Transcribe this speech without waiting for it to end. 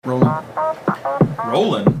Rolling.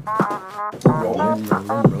 Rolling? Rolling.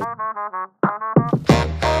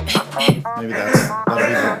 Maybe that'll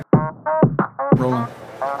be the... Rolling.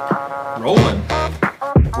 Rolling?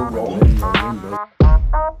 We're rolling.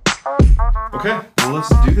 Okay, well let's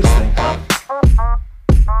do this thing, huh?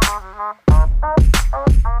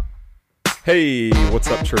 Hey, what's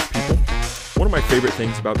up, church people? One of my favorite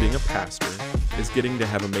things about being a pastor is getting to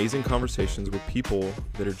have amazing conversations with people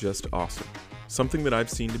that are just awesome. Something that I've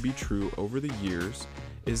seen to be true over the years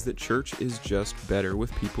is that church is just better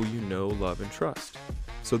with people you know, love, and trust.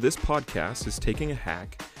 So this podcast is taking a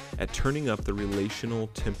hack at turning up the relational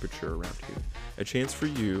temperature around here. A chance for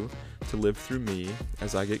you to live through me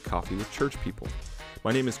as I get coffee with church people.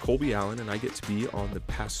 My name is Colby Allen, and I get to be on the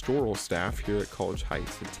pastoral staff here at College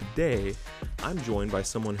Heights. And today, I'm joined by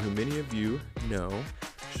someone who many of you know,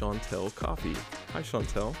 Seantel Coffey. Hi,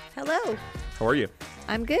 Seantel. Hello. How are you?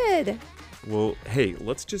 I'm good. Well, hey,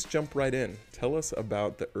 let's just jump right in. Tell us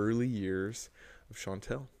about the early years of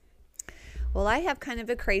Seantel. Well, I have kind of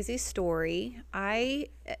a crazy story.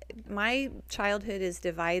 My childhood is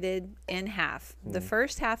divided in half. The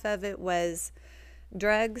first half of it was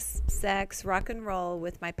drugs, sex, rock and roll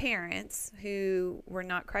with my parents, who were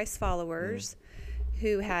not Christ followers,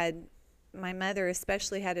 who had, my mother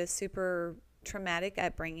especially, had a super traumatic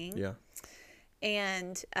upbringing. Yeah.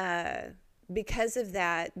 And because of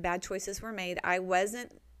that, bad choices were made. I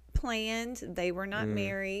wasn't planned. They were not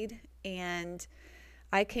married. And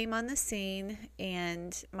I came on the scene,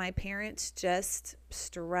 and my parents just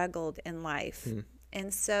struggled in life.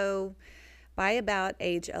 And so by about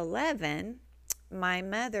age 11, my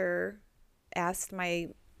mother asked my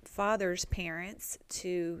father's parents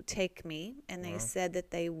to take me, and they said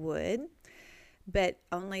that they would, but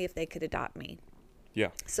only if they could adopt me. Yeah.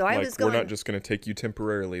 So I was going... We're not just going to take you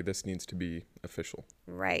temporarily. This needs to be official.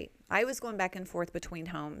 Right. I was going back and forth between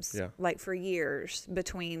homes, like for years,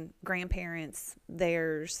 between grandparents,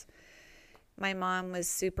 theirs. My mom was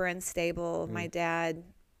super unstable. My dad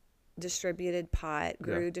distributed pot,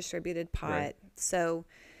 distributed pot. Right. So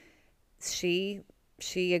she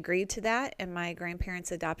agreed to that, and my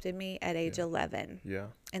grandparents adopted me at age 11. Yeah.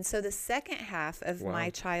 And so the second half of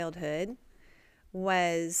my childhood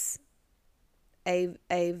was a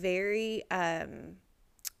very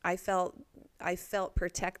I felt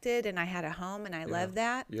protected, and I had a home, and I loved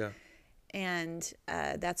that. Yeah. And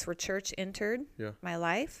that's where church entered my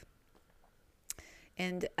life.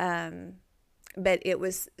 And but it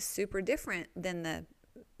was super different than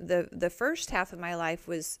the first half of my life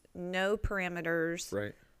was no parameters,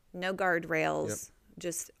 right, no guardrails,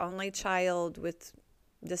 just only child with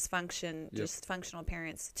dysfunction, dysfunctional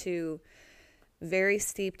parents, to very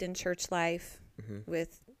steeped in church life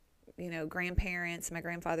with, grandparents. My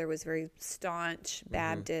grandfather was very staunch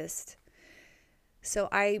Baptist. So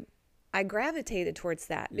I gravitated towards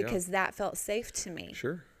that because that felt safe to me.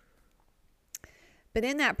 Sure. But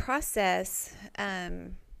in that process,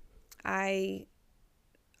 I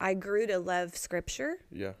grew to love Scripture.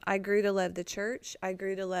 Yeah. I grew to love the church. I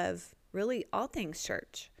grew to love really all things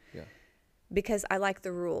church. Yeah. Because I like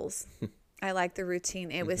the rules. I like the routine.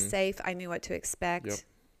 It was safe. I knew what to expect. Yep.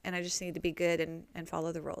 And I just needed to be good and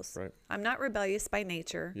follow the rules. Right. I'm not rebellious by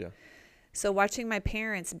nature. Yeah. So watching my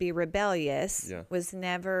parents be rebellious was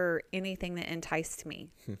never anything that enticed me.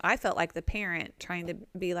 I felt like the parent trying to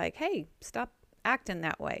be like, hey, stop acting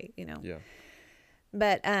that way, Yeah.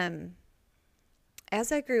 But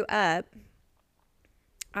as I grew up,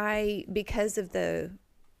 because of the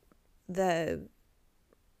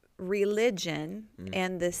religion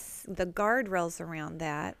and the guardrails around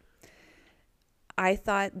that, I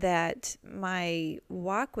thought that my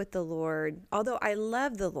walk with the Lord, although I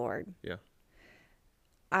love the Lord,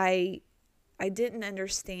 I didn't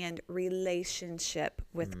understand relationship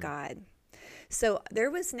with God. So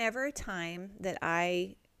there was never a time that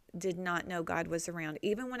I did not know God was around,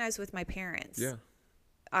 even when I was with my parents. Yeah.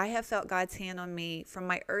 I have felt God's hand on me from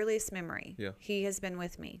my earliest memory. Yeah. He has been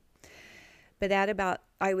with me. But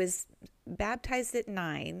I was baptized at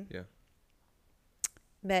 9. Yeah.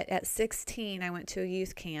 But at 16, I went to a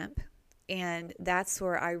youth camp, and that's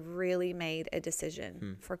where I really made a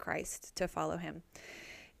decision for Christ, to follow him.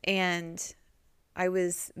 And I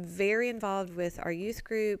was very involved with our youth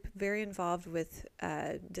group, very involved with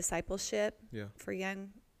discipleship for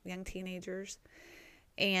young teenagers.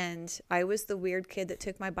 And I was the weird kid that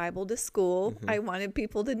took my Bible to school. I wanted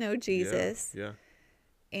people to know Jesus. Yeah.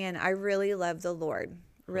 And I really loved the Lord,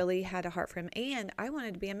 really had a heart for him. And I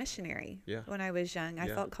wanted to be a missionary when I was young. I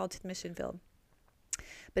felt called to the mission field.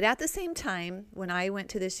 But at the same time, when I went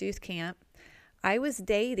to this youth camp, I was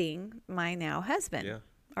dating my now husband.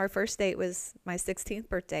 Our first date was my 16th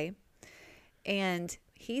birthday, and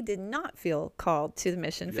he did not feel called to the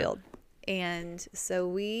mission field. And so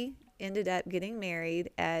we ended up getting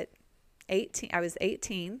married at 18. I was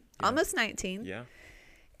 18, almost 19. Yeah.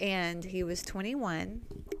 And he was 21.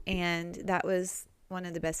 And that was one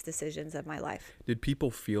of the best decisions of my life. Did people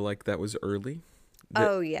feel like that was early?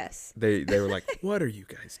 Oh, yes. They were like, what are you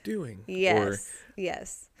guys doing? Yes.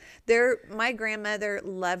 Yes. My grandmother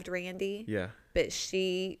loved Randy. Yeah. But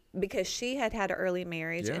because she had an early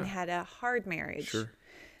marriage and had a hard marriage, Sure.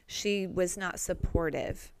 she was not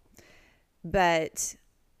supportive. But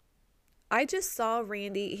I just saw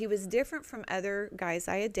Randy. He was different from other guys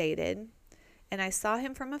I had dated. And I saw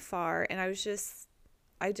him from afar, and I just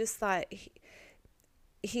thought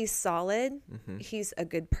he's solid. Mm-hmm. He's a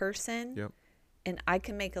good person. Yep. And I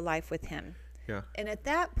can make a life with him. Yeah. And at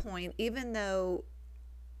that point, even though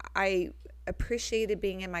I appreciated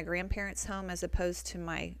being in my grandparents' home as opposed to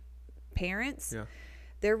my parents,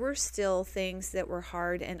 there were still things that were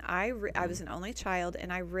hard. And I was an only child,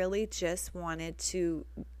 and I really just wanted to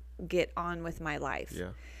get on with my life.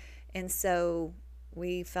 Yeah. And so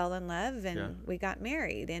we fell in love, and we got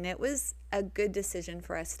married. And it was a good decision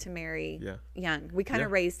for us to marry young. We kind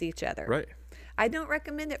of raised each other. Right. I don't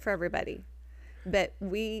recommend it for everybody, but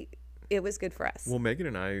it was good for us. Well, Megan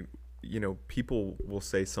and I, people will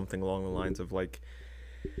say something along the lines of like,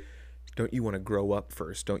 don't you want to grow up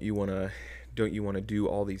first? Don't you want to do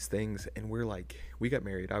all these things? And we're like, we got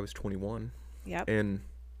married. I was 21. Yep. And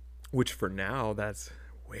which for now, that's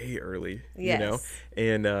way early, yes.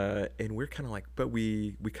 And we're kind of like, but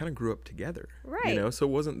we kind of grew up together, right? So it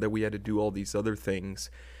wasn't that we had to do all these other things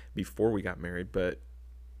before we got married, but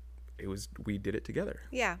we did it together.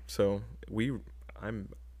 Yeah. So I'm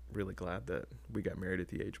really glad that we got married at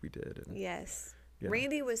the age we did. And, yes.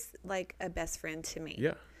 Randy was like a best friend to me.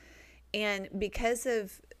 Yeah. And because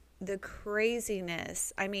of the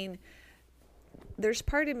craziness, I mean, there's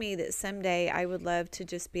part of me that someday I would love to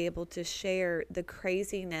just be able to share the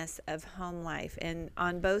craziness of home life and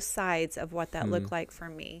on both sides of what that looked like for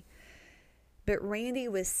me. But Randy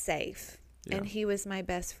was safe, and he was my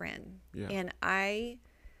best friend. Yeah. And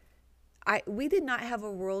we did not have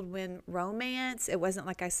a whirlwind romance. It wasn't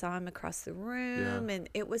like I saw him across the room, and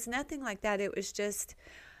it was nothing like that. It was just,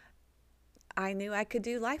 I knew I could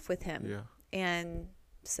do life with him. Yeah. And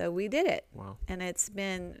so we did it. Wow. And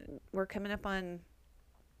we're coming up on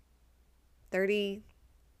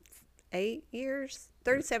 38 years,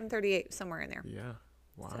 37, 38, somewhere in there. Yeah.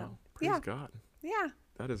 Wow. So, Praise God. Yeah.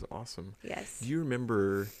 That is awesome. Yes. Do you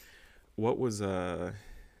remember what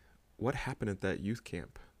happened at that youth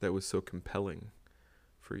camp that was so compelling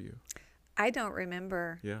for you? I don't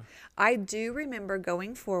remember. Yeah. I do remember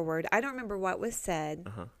going forward. I don't remember what was said.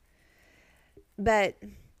 Uh-huh. But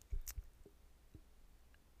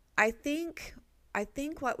I think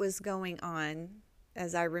what was going on,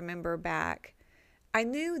 as I remember back, I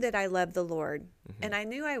knew that I loved the Lord, and I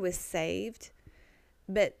knew I was saved,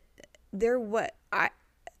 but there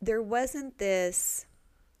wasn't this,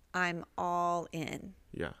 I'm all in.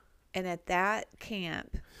 Yeah. And at that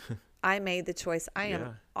camp, I made the choice. I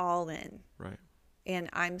am all in. Right. And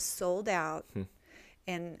I'm sold out,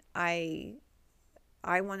 and I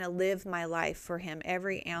want to live my life for him.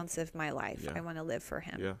 Every ounce of my life, I want to live for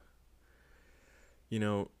him. Yeah.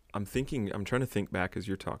 I'm trying to think back as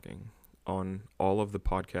you're talking on all of the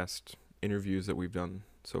podcast interviews that we've done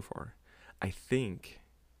so far. I think,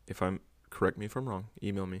 correct me if I'm wrong,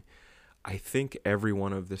 email me. I think every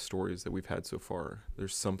one of the stories that we've had so far,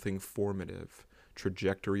 there's something formative,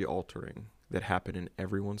 trajectory altering that happened in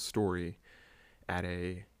everyone's story at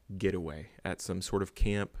a getaway, at some sort of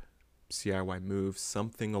camp, CIY move,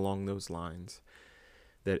 something along those lines,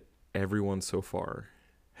 that everyone so far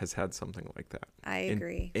has had something like that. I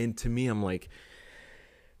agree. And to me, I'm like,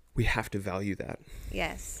 we have to value that.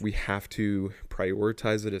 Yes. We have to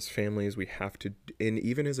prioritize it as families. We have to, and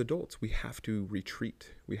even as adults, we have to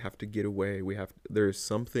retreat. We have to get away. There's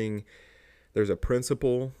a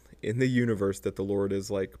principle in the universe that the Lord is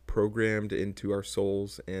like programmed into our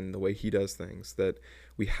souls and the way he does things, that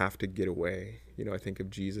we have to get away. I think of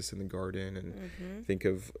Jesus in the garden, and think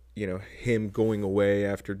of, him going away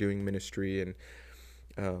after doing ministry, and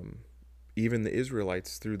even the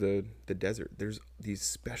Israelites through the desert. There's these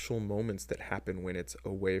special moments that happen when it's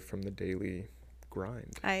away from the daily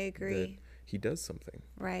grind. I agree. That he does something.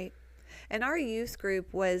 Right. And our youth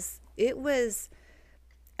group was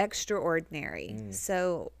extraordinary.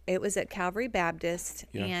 So it was at Calvary Baptist,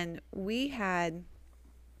 and we had,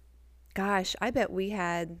 I bet we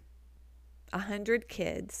had 100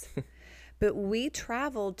 kids. But we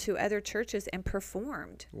traveled to other churches and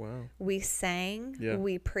performed. Wow. We sang. Yeah.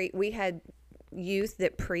 We had youth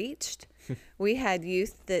that preached. We had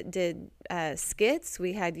youth that did skits.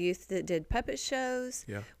 We had youth that did puppet shows.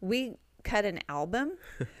 Yeah. We cut an album.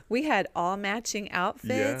 We had all matching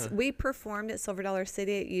outfits. Yeah. We performed at Silver Dollar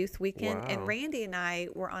City at Youth Weekend. Wow. And Randy and I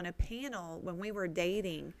were on a panel when we were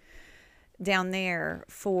dating down there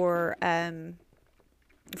for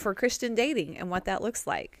Christian dating and what that looks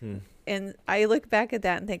like. And I look back at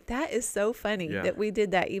that and think that is so funny that we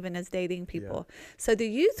did that even as dating people. Yeah. So the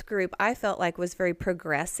youth group I felt like was very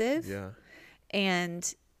progressive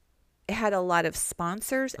and it had a lot of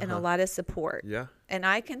sponsors and a lot of support. Yeah. And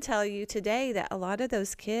I can tell you today that a lot of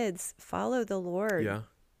those kids follow the Lord. Yeah.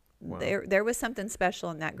 Wow. There was something special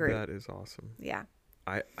in that group. That is awesome. Yeah.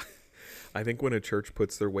 I think when a church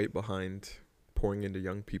puts their weight behind pouring into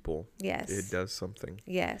young people, Yes. it does something.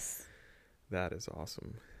 Yes. That is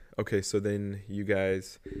awesome. Okay, so then you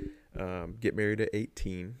guys get married at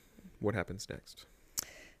 18. What happens next?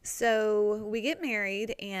 So we get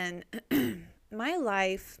married, and my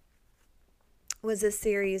life was a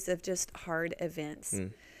series of just hard events.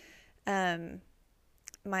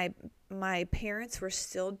 My parents were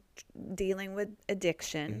still dealing with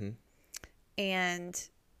addiction, and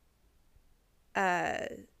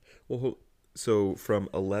well, so from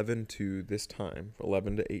 11 to this time,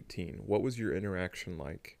 11 to 18, what was your interaction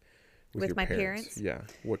like with your my parents? Yeah.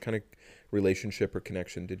 What kind of relationship or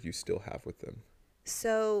connection did you still have with them?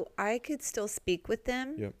 So I could still speak with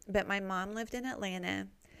them, Yep. but my mom lived in Atlanta,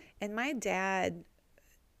 and my dad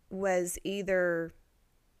was either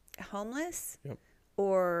homeless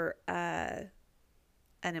or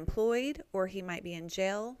unemployed, or he might be in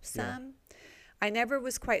jail some. I never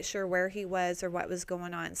was quite sure where he was or what was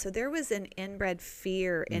going on. So there was an inbred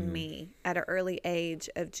fear in me at an early age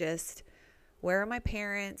of just, where are my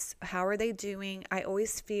parents? How are they doing? I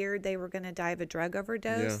always feared they were going to die of a drug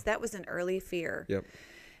overdose. Yeah. That was an early fear. Yep.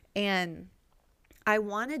 And I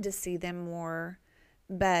wanted to see them more,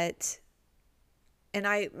 but, and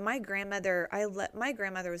my grandmother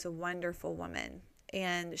was a wonderful woman,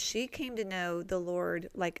 and she came to know the Lord,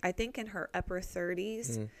 like, I think in her upper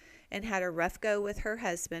 30s, and had a rough go with her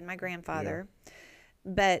husband, my grandfather.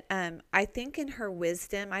 But I think in her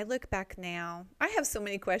wisdom, I look back now, I have so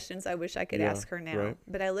many questions I wish I could ask her now, right.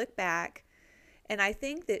 but I look back and I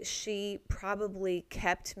think that she probably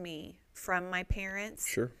kept me from my parents.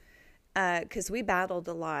 Sure. Because we battled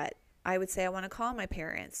a lot. I would say, I want to call my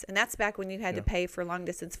parents. And that's back when you had to pay for long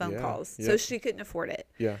distance phone calls. So she couldn't afford it.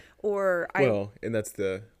 Yeah. Or and that's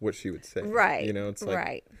what she would say. Right. You know, it's like.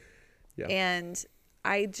 Right. Yeah. And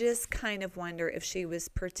I just kind of wonder if she was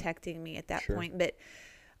protecting me at that point. But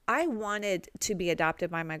I wanted to be adopted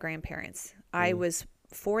by my grandparents. I was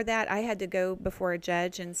for that. I had to go before a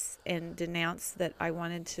judge and denounce that I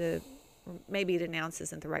wanted to, maybe denounce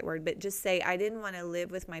isn't the right word, but just say I didn't want to live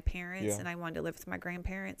with my parents and I wanted to live with my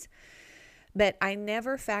grandparents. But I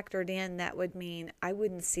never factored in that would mean I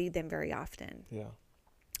wouldn't see them very often. Yeah.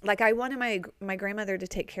 Like, I wanted my grandmother to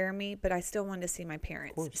take care of me, but I still wanted to see my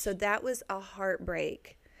parents. So that was a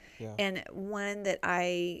heartbreak. Yeah. And one that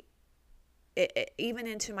even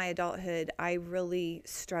into my adulthood, I really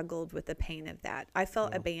struggled with the pain of that. I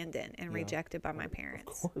felt abandoned and rejected by my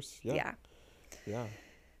parents. Of course. Yeah. Yeah.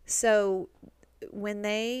 So when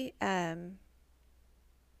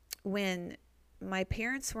my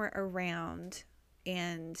parents weren't around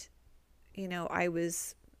and, I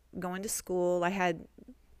was going to school,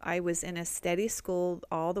 I was in a steady school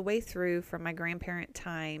all the way through from my grandparent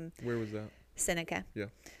time. Where was that? Seneca. Yeah.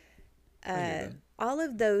 All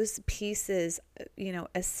of those pieces,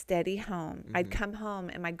 a steady home. I'd come home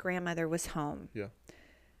and my grandmother was home. Yeah.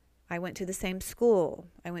 I went to the same school.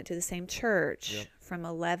 I went to the same church from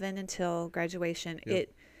 11 until graduation. Yep.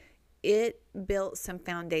 It built some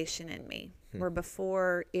foundation in me where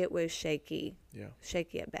before it was shaky. Yeah.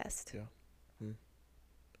 Shaky at best. Yeah.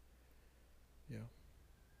 Yeah.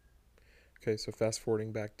 Okay, so fast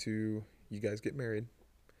forwarding back to you guys get married.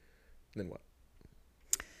 Then what?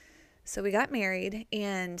 So we got married,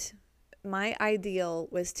 and my ideal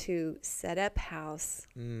was to set up house,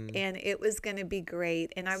 and it was going to be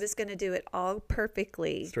great, and I was going to do it all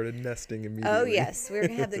perfectly. Started nesting immediately. Oh, yes. We were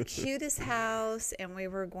going to have the cutest house, and we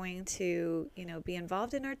were going to, be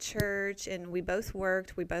involved in our church, and we both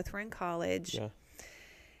worked. We both were in college. Yeah.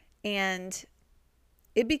 And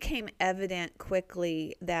it became evident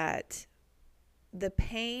quickly that the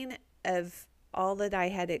pain of all that I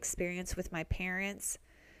had experienced with my parents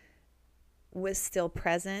was still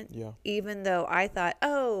present, even though I thought,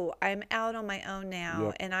 I'm out on my own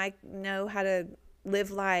now and I know how to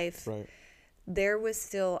live life. Right. there was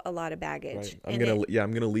still a lot of baggage. Right.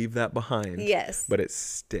 I'm gonna leave that behind. Yes. But it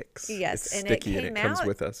sticks. Yes. It's And sticky and it comes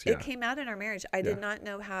with us. Yeah. It came out in our marriage. I did not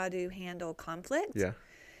know how to handle conflict. Yeah.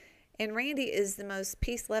 And Randy is the most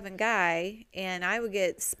peace-loving guy, and I would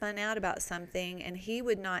get spun out about something, and he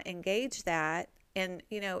would not engage that. And,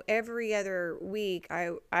 every other week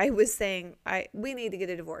I was saying, we need to get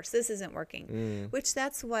a divorce. This isn't working, which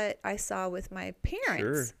that's what I saw with my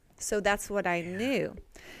parents. Sure. So that's what I knew.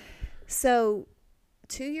 So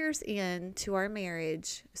 2 years into our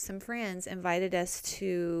marriage, some friends invited us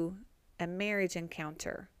to a marriage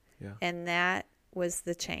encounter. Yeah. And that was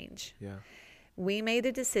the change. Yeah. We made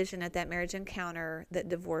a decision at that marriage encounter that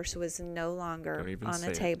divorce was no longer on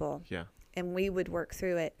the table. Yeah. And we would work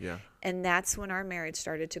through it. Yeah. And that's when our marriage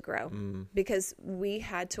started to grow because we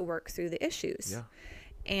had to work through the issues. Yeah.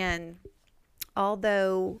 And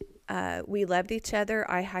although we loved each other,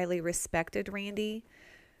 I highly respected Randy.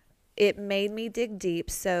 It made me dig deep.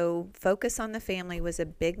 So Focus on the Family was a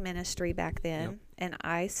big ministry back then. Yep. And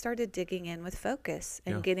I started digging in with Focus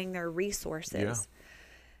and getting their resources. Yeah.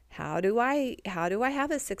 How do I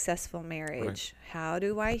have a successful marriage? Right. How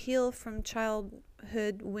do I heal from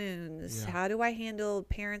childhood wounds? Yeah. How do I handle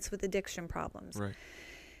parents with addiction problems? Right.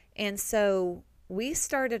 And so we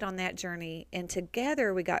started on that journey, and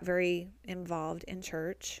together we got very involved in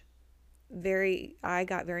church. I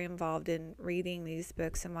got very involved in reading these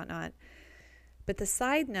books and whatnot. But the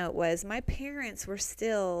side note was my parents were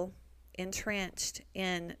still entrenched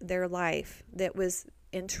in their life that was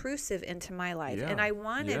intrusive into my life. Yeah. And I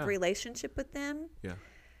wanted Yeah. relationship with them, Yeah.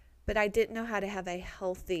 but I didn't know how to have a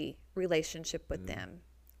healthy relationship with them.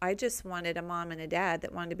 I just wanted a mom and a dad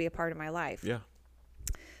that wanted to be a part of my life. Yeah.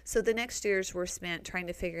 So the next years were spent trying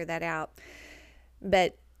to figure that out.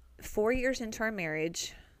 But 4 years into our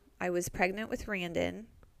marriage, I was pregnant with Randon.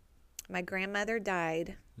 My grandmother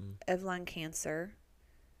died of lung cancer.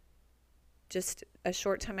 Just a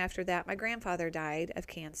short time after that, my grandfather died of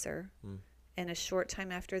cancer. And a short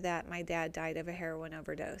time after that, my dad died of a heroin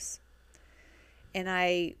overdose. And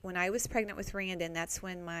when I was pregnant with Randon, that's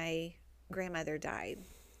when my grandmother died.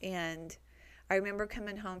 And I remember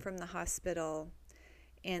coming home from the hospital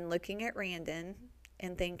and looking at Randon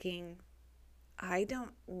and thinking, I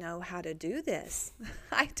don't know how to do this.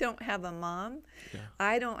 I don't have a mom.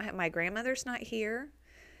 Yeah. My grandmother's not here.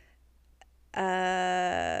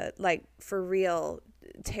 Like for real,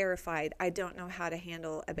 terrified. I don't know how to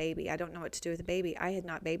handle a baby. I don't know what to do with a baby. I had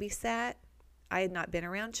not babysat. I had not been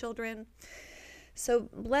around children. So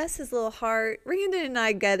bless his little heart, Randon and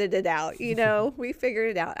I gutted it out. We figured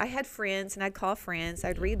it out. I had friends, and I'd call friends.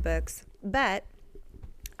 I'd read books. But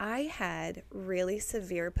I had really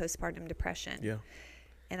severe postpartum depression. Yeah.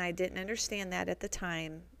 And I didn't understand that at the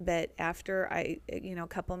time. But after a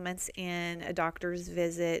couple months in, a doctor's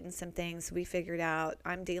visit and some things, we figured out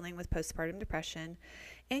I'm dealing with postpartum depression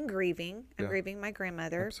and grieving. I'm grieving my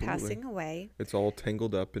grandmother passing away. It's all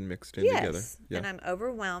tangled up and mixed in together. Yeah. And I'm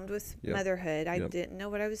overwhelmed with motherhood. I didn't know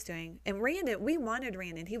what I was doing. And Randon, we wanted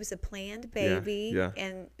Randon. He was a planned baby. Yeah.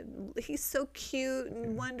 And he's so cute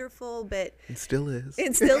and wonderful. But it still is.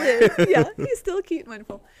 It still is. Yeah, he's still cute and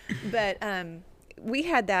wonderful. But we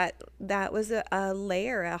had that was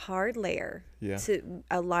a hard layer to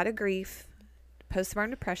a lot of grief,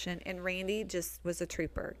 postpartum depression, and Randy just was a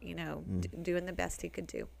trooper, doing the best he could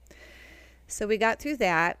do. So we got through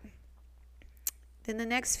that. Then the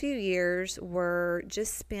next few years were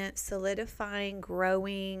just spent solidifying,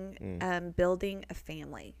 growing, building a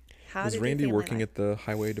family. Was Randy working at the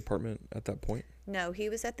highway department at that point? No, he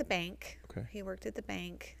was at the bank. Okay. He worked at the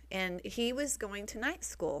bank, and he was going to night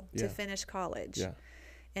school to finish college. Yeah.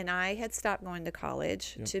 And I had stopped going to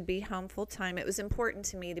college to be home full time. It was important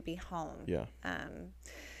to me to be home. Yeah.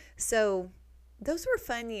 So those were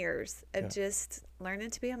fun years of just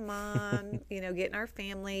learning to be a mom, getting our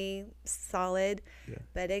family solid. Yeah.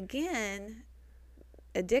 But again,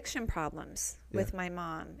 addiction problems with my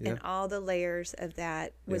mom and all the layers of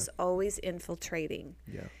that was always infiltrating.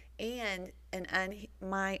 Yeah. And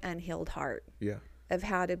my unhealed heart of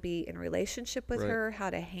how to be in relationship with her, how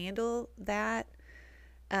to handle that.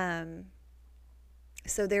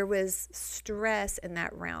 So there was stress in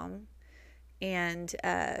that realm, and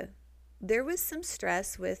there was some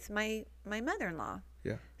stress with my mother-in-law.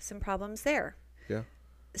 Yeah. Some problems there. Yeah.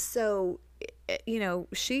 So,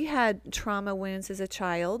 she had trauma wounds as a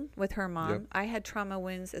child with her mom. Yep. I had trauma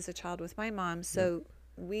wounds as a child with my mom. So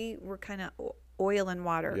we were kind of oil and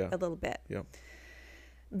water a little bit. Yeah.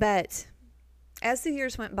 But as the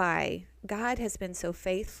years went by, God has been so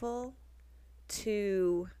faithful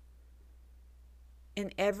to,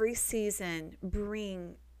 in every season,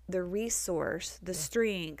 bring the resource, the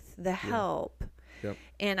strength, the help. Yep.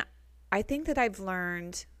 And I think that I've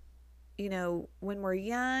learned, when we're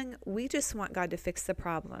young, we just want God to fix the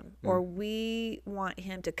problem, or we want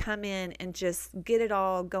him to come in and just get it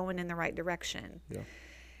all going in the right direction. Yeah.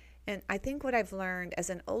 And I think what I've learned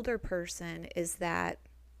as an older person is that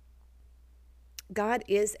God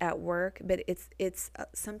is at work, but it's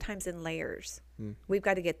sometimes in layers. We've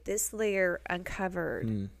got to get this layer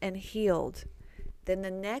uncovered and healed. Then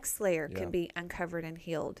the next layer can be uncovered and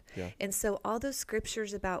healed. Yeah. And so all those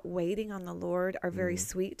scriptures about waiting on the Lord are very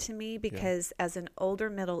sweet to me, because as an older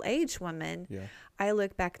middle-aged woman, I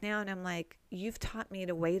look back now and I'm like, you've taught me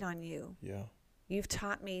to wait on you. Yeah. You've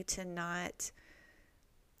taught me to not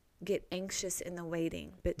get anxious in the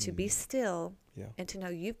waiting, but to be still and to know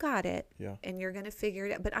you've got it and you're going to figure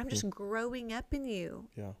it out. But I'm just growing up in you.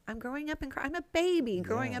 Yeah. I'm growing up in Christ. I'm a baby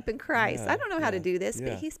growing up in Christ. I don't know how to do this,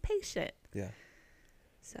 but he's patient. Yeah.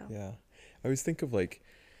 So. Yeah. I always think of like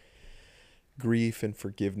grief and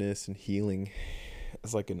forgiveness and healing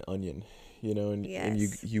as like an onion, and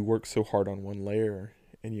you work so hard on one layer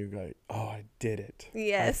and you're like, oh, I did it.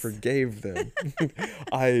 Yes. I forgave them.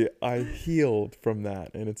 I healed from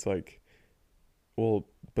that. And it's like, well,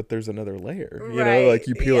 but there's another layer, like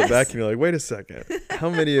you peel it back and you're like, wait a second, how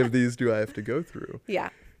many of these do I have to go through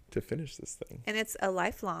to finish this thing? And it's a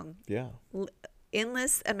lifelong,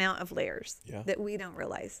 endless amount of layers that we don't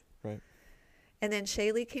realize. Right. And then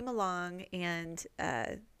Shaylee came along, and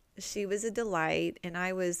she was a delight, and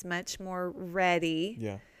I was much more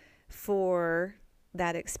ready for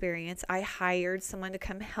that experience. I hired someone to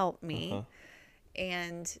come help me,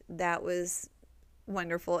 and that was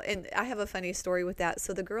wonderful. And I have a funny story with that.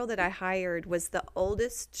 So the girl that I hired was the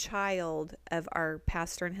oldest child of our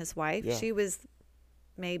pastor and his wife. Yeah. She was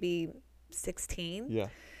maybe 16. Yeah.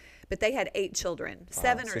 But they had 8 children,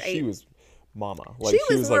 7 or 8. She was mama. Like,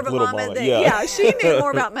 she was more like of a mama than, she knew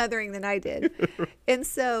more about mothering than I did. And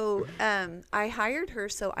so I hired her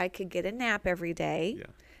so I could get a nap every day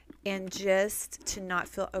and just to not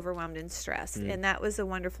feel overwhelmed and stressed. And that was a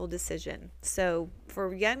wonderful decision. So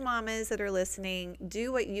for young mamas that are listening,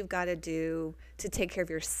 do what you've got to do to take care of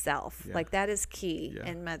yourself. Like, that is key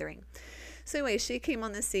in mothering. So anyway, she came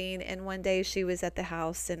on the scene, and one day she was at the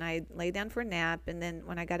house, and I laid down for a nap. And then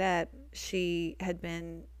when I got up, she had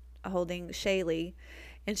been holding Shaylee,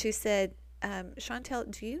 and she said,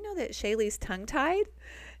 Seantel, do you know that Shaylee's tongue-tied?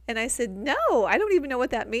 And I said, no, I don't even know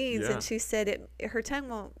what that means. And she said, her tongue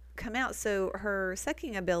won't come out, so her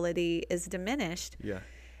sucking ability is diminished. Yeah.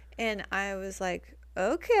 And I was like,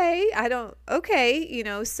 okay, so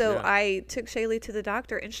I took Shaylee to the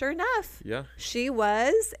doctor, and sure enough, she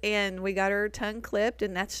was, and we got her tongue clipped.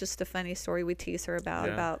 And that's just a funny story we tease her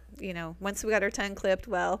about, once we got her tongue clipped,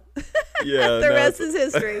 well, the rest is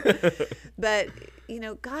history. But,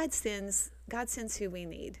 God sends who we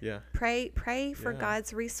need. Yeah. Pray for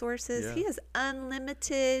God's resources. Yeah. He is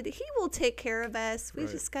unlimited. He will take care of us. We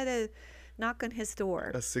just got to knock on his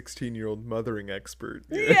door. A 16-year-old mothering expert.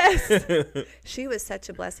 Yes. She was such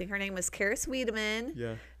a blessing. Her name was Karis Wiedemann.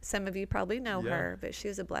 Yeah. Some of you probably know her, but she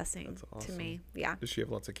was a blessing to me. Yeah. Does she have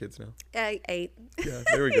lots of kids now? 8. Yeah,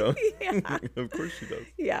 there we go. Of course she does.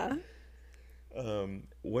 Yeah.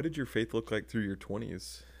 What did your faith look like through your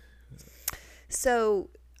 20s? So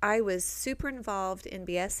I was super involved in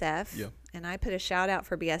BSF, and I put a shout out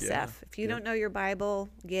for BSF. Yeah. If you don't know your Bible,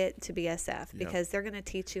 get to BSF because they're going to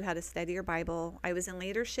teach you how to study your Bible. I was in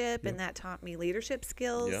leadership, and that taught me leadership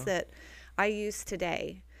skills that I use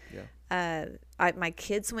today. Yeah. My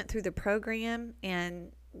kids went through the program,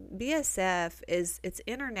 and BSF it's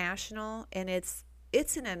international, and it's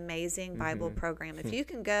an amazing Bible program. If you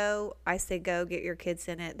can go, I say go, get your kids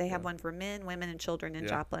in it. They have one for men, women, and children in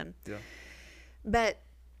Joplin. Yeah. But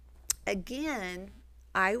again,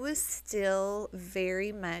 I was still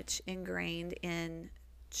very much ingrained in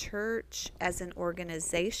church as an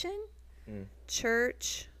organization,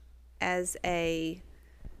 church as a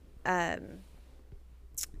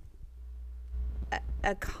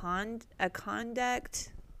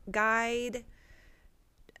conduct guide,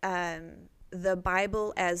 the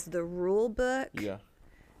Bible as the rule book,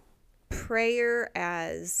 prayer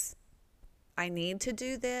as I need to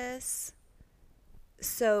do this.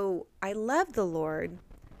 So I love the Lord,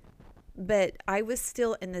 but I was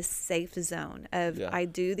still in this safe zone of I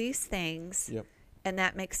do these things, and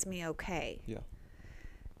that makes me okay. Yeah.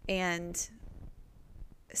 And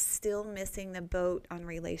still missing the boat on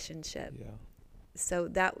relationship. Yeah. So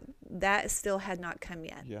that still had not come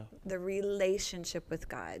yet. Yeah. The relationship with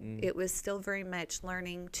God. It was still very much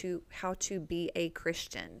learning how to be a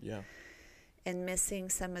Christian. Yeah. And missing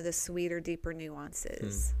some of the sweeter, deeper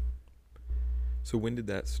nuances. So when did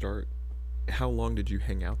that start? How long did you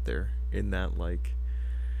hang out there in that, like,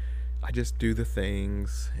 I just do the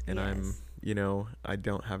things and Yes. I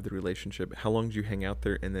don't have the relationship. How long did you hang out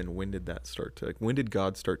there, and then when did that start to, when did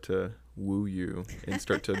God start to woo you and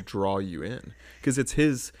start to draw you in? Because it's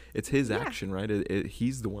his Yeah. action, right?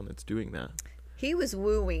 He's the one that's doing that. He was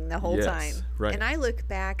wooing the whole Yes, time. right. And I look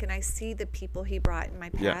back and I see the people he brought in my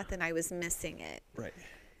path, Yeah. and I was missing it. Right.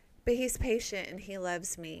 But he's patient and he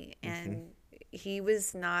loves me, and he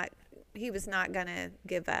was not gonna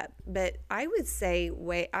give up. But I would say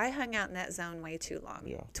I hung out in that zone way too long.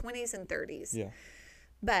 Yeah. 20s and 30s. Yeah.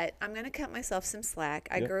 But I'm gonna cut myself some slack.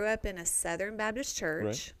 I Yep. grew up in a Southern Baptist church.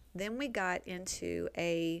 Right. Then we got into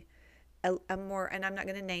a more, and I'm not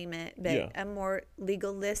gonna name it, but Yeah. a more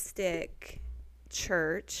legalistic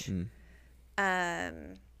church.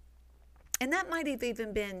 And that might have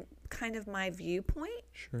even been kind of my viewpoint,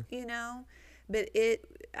 Sure. but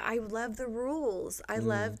I love the rules. I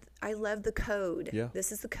love the code. Yeah.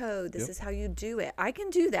 This is the code. This Yep. is how you do it. I can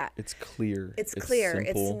do that. It's clear. It's clear.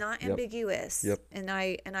 It's simple. not Yep. ambiguous. Yep. And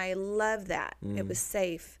I love that. It was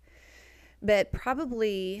safe. But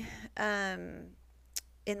probably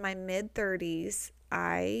in my mid 30s,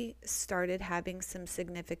 I started having some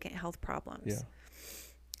significant health problems. Yeah.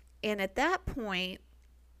 And at that point,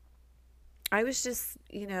 I was just,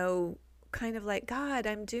 kind of like, God,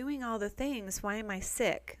 I'm doing all the things. Why am I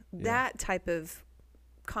sick? Yeah. That type of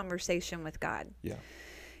conversation with God. Yeah.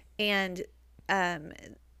 And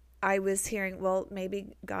I was hearing, well,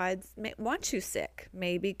 maybe God wants you sick.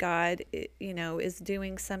 Maybe God, is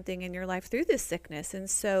doing something in your life through this sickness. And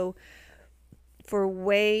so for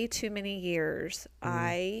way too many years,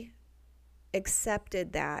 I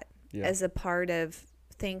accepted that Yeah. as a part of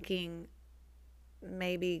thinking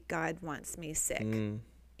maybe God wants me sick.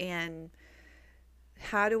 And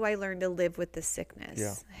how do I learn to live with the sickness?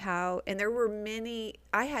 Yeah. And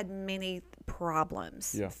I had many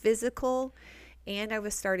problems, Yeah. physical, and I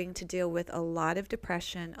was starting to deal with a lot of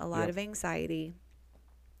depression, a lot Yeah. of anxiety,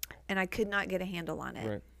 and I could not get a handle on it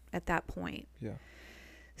Right. at that point. Yeah.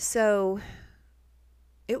 So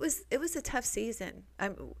it was a tough season.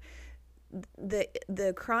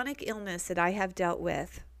 The chronic illness that I have dealt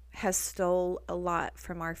with has stole a lot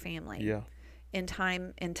from our family. Yeah. In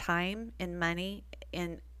time, in money,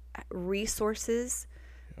 in resources,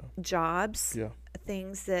 Yeah. jobs, Yeah.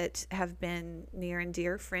 things that have been near and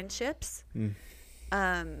dear, friendships.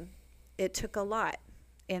 It took a lot,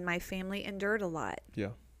 and my family endured a lot.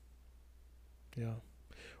 Yeah. Yeah.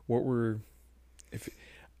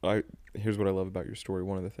 Here's what I love about your story.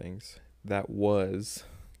 One of the things that was,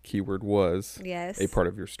 keyword was, Yes. a part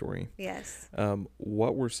of your story. Yes.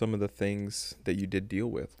 What were some of the things that you did deal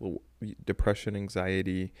with? Depression,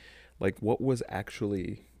 anxiety, like what was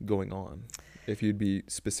actually going on? If you'd be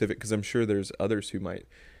specific, because I'm sure there's others who might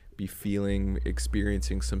be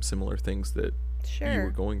experiencing some similar things that you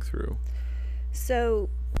were going through. So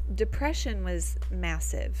depression was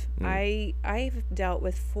massive. I've dealt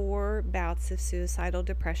with 4 bouts of suicidal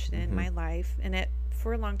depression in my life, and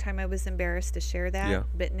for a long time I was embarrassed to share that. Yeah.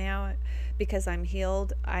 But now, because I'm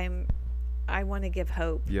healed, I want to give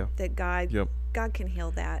hope that God can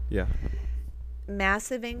heal that. Yeah.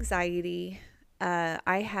 Massive anxiety.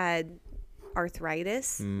 I had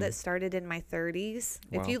arthritis that started in my 30s.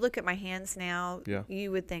 Wow. If you look at my hands now,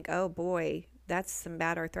 you would think, oh boy, that's some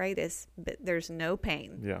bad arthritis, but there's no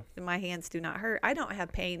pain. Yeah. My hands do not hurt. I don't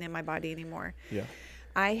have pain in my body anymore. Yeah.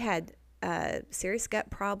 I had serious gut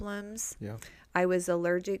problems. Yeah. I was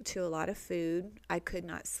allergic to a lot of food. I could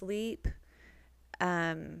not sleep.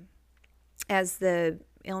 As the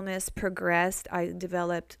illness progressed, I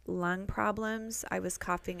developed lung problems. I was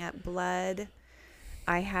coughing up blood.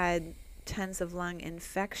 I had tons of lung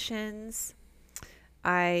infections.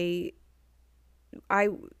 I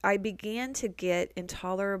began to get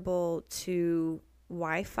intolerable to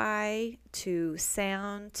Wi-Fi, to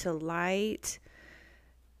sound, to light.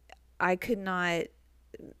 I could not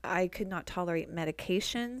tolerate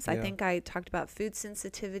medications. I think I talked about food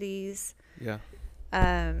sensitivities. Yeah.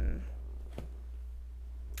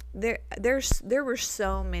 There were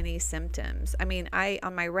so many symptoms. I mean,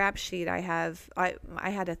 on my rap sheet I had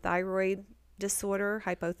a thyroid disorder,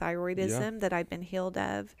 hypothyroidism, that I've been healed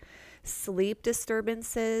of, sleep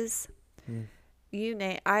disturbances.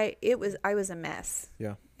 I was a mess.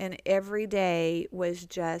 Yeah. And every day was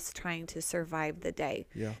just trying to survive the day.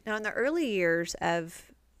 Yeah. Now, in the early years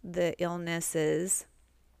of the illnesses,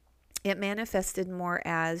 it manifested more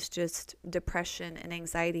as just depression and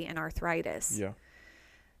anxiety and arthritis. Yeah.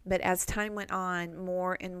 But as time went on,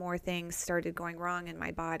 more and more things started going wrong in my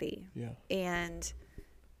body. Yeah. And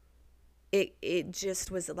it just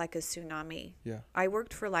was like a tsunami. Yeah. I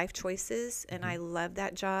worked for Life Choices, and I love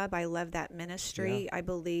that job. I love that ministry. I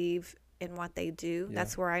believe in what they do. Yeah.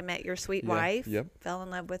 That's where I met your sweet Yeah. wife. Yep. Fell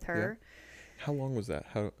in love with her. How long was that?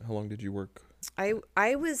 How long did you work?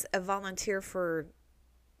 I was a volunteer for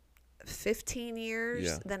 15 years.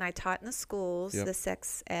 Yeah. Then I taught in the schools, Yep. the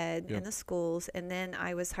sex ed Yep. in the schools, and then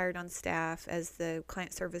I was hired on staff as the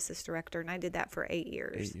client services director, and I did that for 8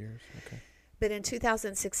 years. 8 years. Okay. But in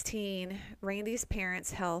 2016, Randy's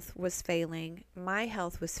parents' health was failing. My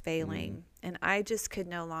health was failing. And I just could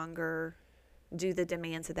no longer do the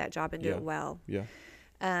demands of that job and do it well. Yeah.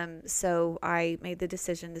 So I made the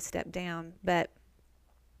decision to step down. But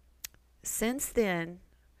since then,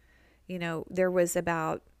 you know, there was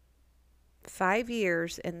about 5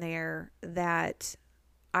 years in there that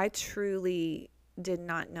I truly did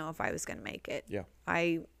not know if I was going to make it. Yeah.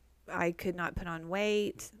 I could not put on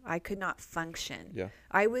weight. I could not function. Yeah.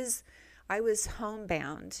 I was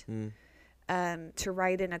homebound to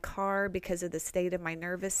ride in a car because of the state of my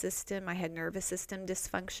nervous system. I had nervous system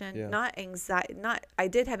dysfunction, Yeah. not anxiety. I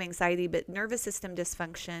did have anxiety, but nervous system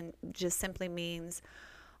dysfunction just simply means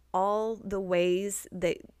all the ways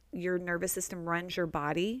that your nervous system runs your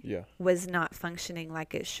body was not functioning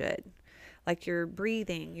like it should. Like your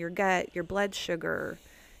breathing, your gut, your blood sugar,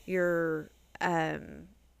 your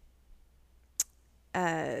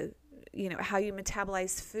you know, how you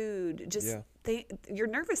metabolize food, just your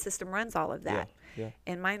nervous system runs all of that. Yeah.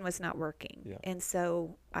 And mine was not working. Yeah. And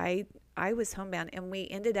so I was homebound, and we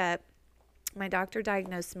ended up, my doctor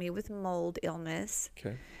diagnosed me with mold illness.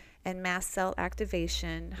 Okay. And mast cell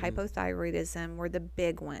activation, hypothyroidism were the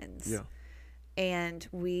big ones. Yeah. And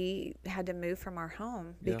we had to move from our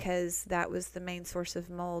home because that was the main source of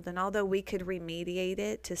mold. And although we could remediate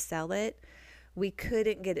it to sell it, we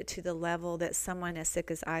couldn't get it to the level that someone as sick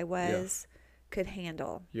as I was could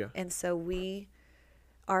handle. Yeah. And so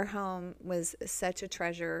our home was such a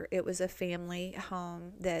treasure. It was a family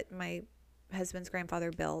home that my husband's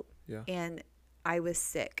grandfather built. Yeah. And I was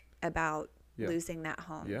sick about losing that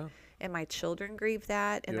home. Yeah. And my children grieved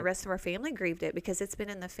that, and the rest of our family grieved it because it's been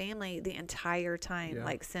in the family the entire time,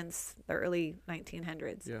 like since the early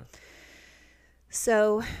 1900s. Yeah.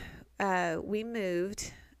 So we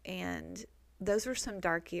moved, and those were some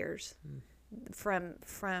dark years. From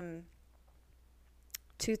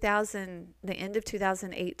 2000, the end of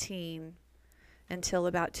 2018 until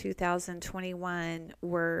about 2021,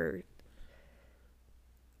 where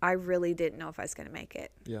I really didn't know if I was going to make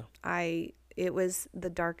it. Yeah. It was the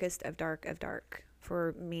darkest of dark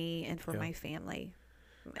for me and for my family.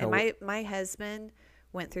 And my husband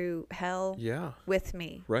went through hell with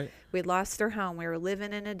me. Right. We lost our home. We were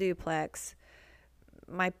living in a duplex.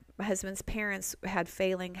 My husband's parents had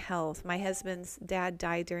failing health. My husband's dad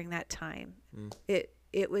died during that time.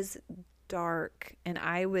 It was dark, and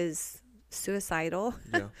I was suicidal.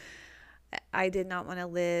 Yeah. I did not want to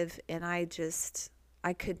live, and I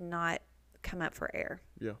could not come up for air.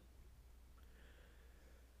 Yeah.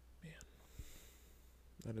 Man,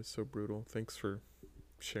 that is so brutal. Thanks for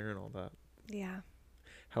sharing all that. Yeah.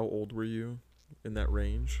 How old were you in that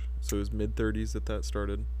range? So it was mid-30s that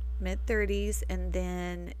started? Mid-30s, and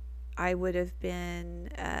then I would have been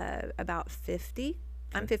about 50. Okay.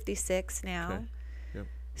 I'm 56 now. Okay. Yep.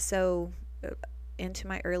 So into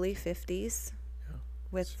my early 50s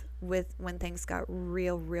with when things got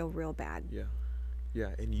real bad. Yeah.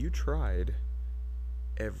 Yeah, and you tried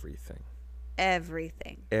everything.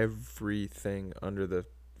 Everything under the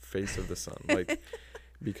face of the sun. Like,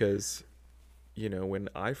 because, you know, when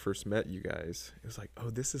I first met you guys, it was like,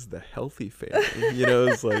 oh, this is the healthy family. You know,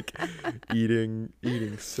 it's like eating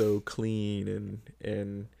so clean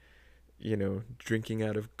and you know, drinking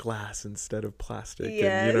out of glass instead of plastic.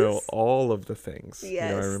 Yes. And, you know, all of the things. Yes.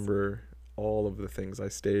 You know, I remember all of the things. I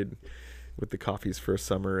stayed with the Coffeys for a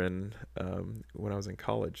summer and when I was in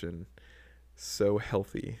college, and so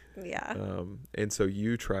healthy. Yeah. And so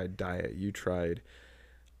you tried diet, you tried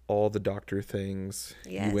all the doctor things.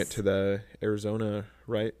 Yes. You went to the Arizona,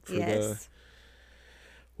 right? Yes.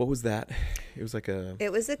 What was that? It was like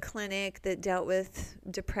It was a clinic that dealt with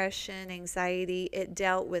depression, anxiety. It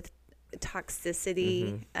dealt with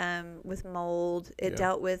toxicity, with mold. It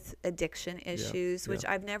dealt with addiction issues, which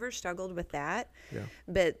I've never struggled with that. Yeah.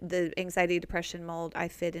 But the anxiety, depression, mold, I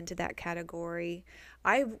fit into that category.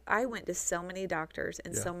 I went to so many doctors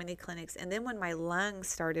and so many clinics. And then when my lungs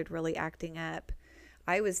started really acting up,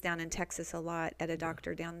 I was down in Texas a lot at a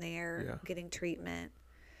doctor down there getting treatment.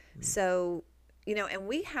 So, you know, and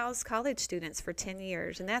we housed college students for 10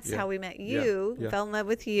 years. And that's how we met you, fell in love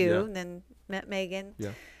with you, and then met Megan.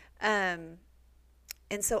 Yeah.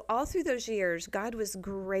 And so all through those years, God was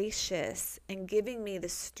gracious in giving me the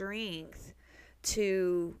strength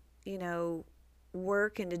to,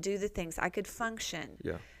 work and to do the things I could function.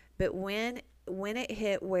 Yeah. But when it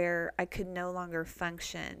hit where I could no longer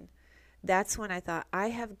function, that's when I thought I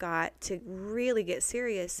have got to really get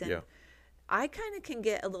serious. And I kind of can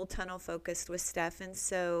get a little tunnel focused with stuff. And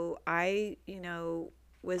so I,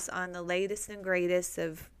 was on the latest and greatest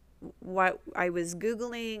of what I was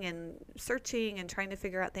Googling and searching and trying to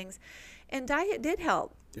figure out things. And diet did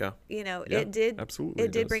help. Yeah. It did. Absolutely.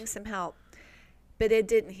 It did bring some help, but it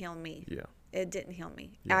didn't heal me. Yeah. It didn't heal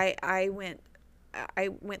me. Yeah. I went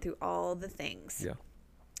through all the things. Yeah.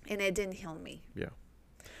 And it didn't heal me. Yeah.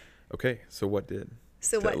 Okay. So what did?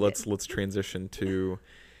 Let's transition to,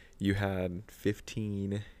 you had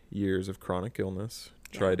 15 years of chronic illness,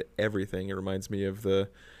 tried everything. It reminds me of the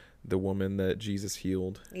woman that Jesus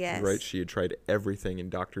healed. Yes. Right? She had tried everything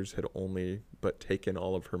and doctors had only but taken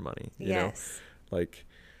all of her money. You know?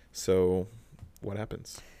 So what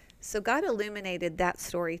happens? So God illuminated that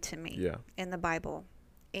story to me in the Bible.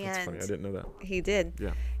 And that's funny. I didn't know that. He did.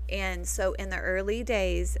 Yeah. And so in the early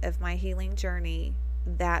days of my healing journey,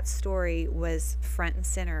 that story was front and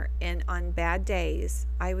center. And on bad days,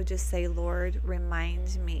 I would just say, Lord,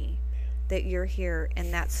 remind me that you're here.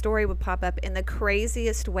 And that story would pop up in the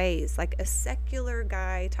craziest ways. Like a secular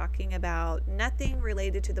guy talking about nothing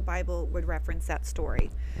related to the Bible would reference that story.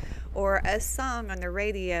 Or a song on the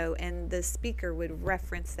radio and the speaker would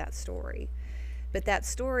reference that story. But that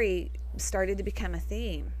story started to become a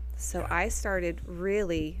theme. So I started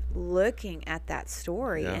really looking at that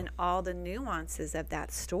story and all the nuances of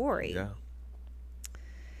that story.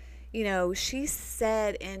 Yeah. She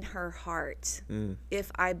said in her heart, if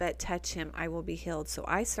I but touch him, I will be healed. So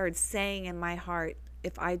I started saying in my heart,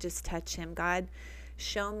 if I just touch him, God,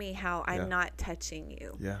 show me how I'm not touching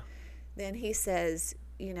you. Yeah. Then he says,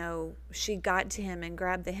 she got to him and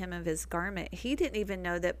grabbed the hem of his garment. He didn't even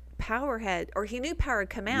know that power he knew power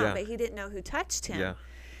had come out, but he didn't know who touched him. Yeah.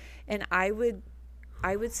 And I would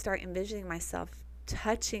start envisioning myself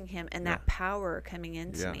touching him and that power coming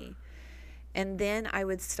into me. And then I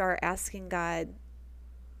would start asking God,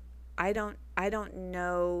 I don't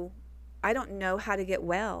know how to get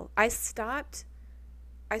well. I stopped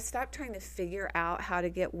trying to figure out how to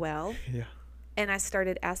get well. Yeah. And I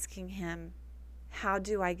started asking him, how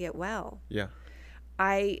do I get well? Yeah.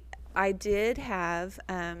 I did have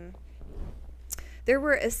there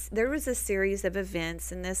was a series of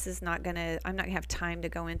events, and this is I'm not gonna have time to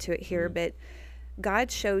go into it here, but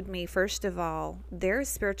God showed me, first of all, there is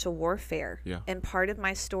spiritual warfare. Yeah. And part of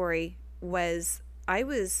my story was I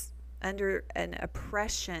was under an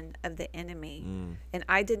oppression of the enemy, and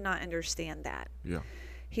I did not understand that. Yeah.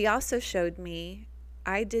 He also showed me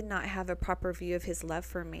I did not have a proper view of his love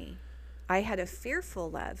for me. I had a fearful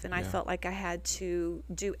love, and I felt like I had to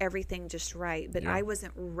do everything just right, but I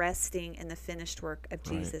wasn't resting in the finished work of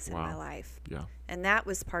Jesus in my life. Yeah. And that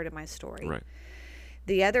was part of my story. Right.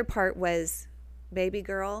 The other part was, baby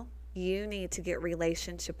girl, you need to get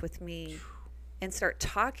relationship with me and start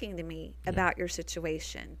talking to me about your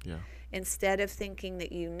situation. Yeah. Instead of thinking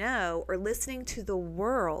that or listening to the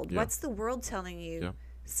world. What's the world telling you? Yeah.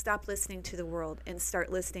 Stop listening to the world and start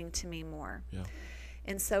listening to me more. Yeah.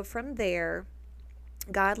 And so from there,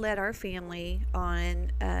 God led our family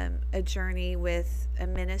on a journey with a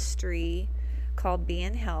ministry called Be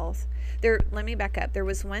in Health. Let me back up. There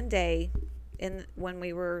was one day when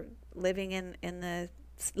we were living in the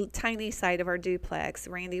tiny side of our duplex.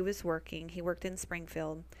 Randy was working. He worked in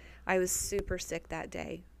Springfield. I was super sick that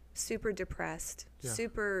day, super depressed,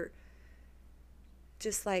 super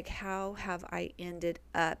just like, how have I ended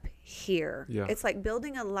up here? Yeah. It's like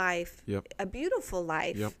building a life, a beautiful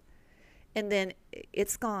life, and then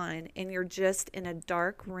it's gone, and you're just in a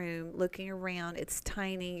dark room looking around. It's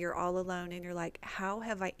tiny. You're all alone, and you're like, how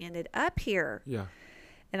have I ended up here? Yeah.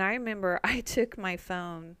 And I remember I took my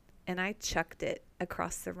phone and I chucked it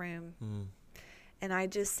across the room, and I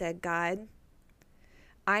just said, God,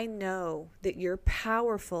 I know that you're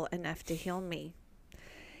powerful enough to heal me.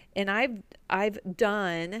 And I've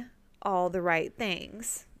done all the right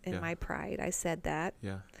things in my pride. I said that.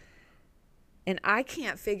 Yeah. And I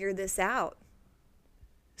can't figure this out.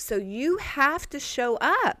 So you have to show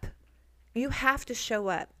up. You have to show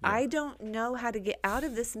up. Yeah. I don't know how to get out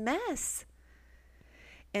of this mess.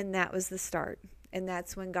 And that was the start. And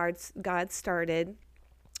that's when God started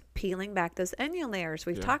peeling back those onion layers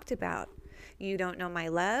we've talked about. You don't know my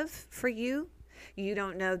love for you. You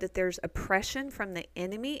don't know that there's oppression from the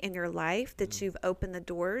enemy in your life that you've opened the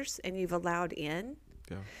doors and you've allowed in.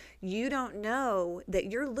 Yeah. You don't know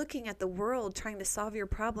that you're looking at the world trying to solve your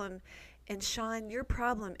problem, And Sean, your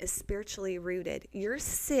problem is spiritually rooted. You're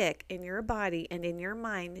sick in your body and in your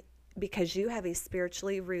mind because you have a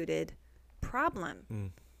spiritually rooted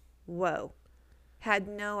problem. Whoa. Had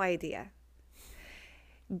no idea.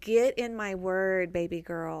 Get in my word, baby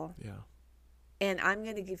girl. Yeah. And I'm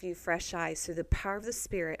going to give you fresh eyes through the power of the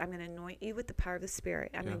Spirit. I'm going to anoint you with the power of the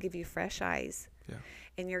Spirit. I'm going to give you fresh eyes. Yeah.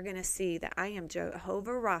 And you're going to see that I am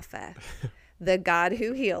Jehovah Rapha, the God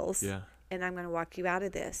who heals. Yeah. And I'm going to walk you out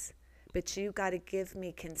of this. But you got to give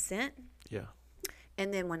me consent. Yeah.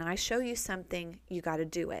 And then when I show you something, you got to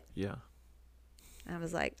do it. Yeah. I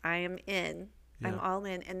was like, I am in. Yeah. I'm all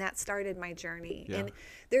in. And that started my journey. Yeah. And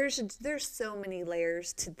there's so many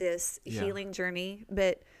layers to this healing journey.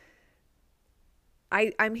 But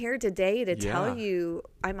I'm here today to tell you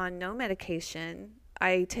I'm on no medication.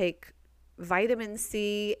 I take vitamin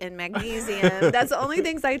C and magnesium. That's the only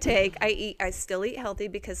things I take. I still eat healthy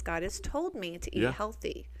because God has told me to eat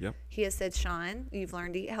healthy. Yep. He has said, Sean, you've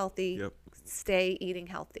learned to eat healthy. Yep. Stay eating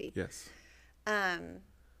healthy. Yes. But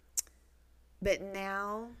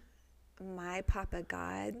now my Papa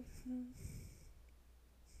God,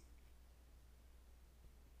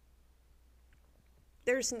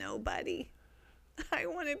 there's nobody I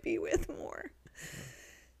want to be with more,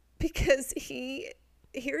 because he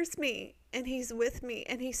hears me and he's with me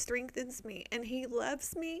and he strengthens me and he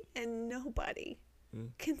loves me, and nobody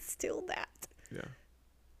can steal that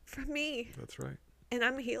from me. That's right. And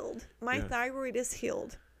I'm healed. My thyroid is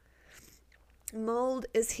healed. Mold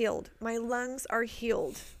is healed. My lungs are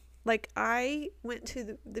healed. Like, I went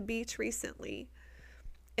to the beach recently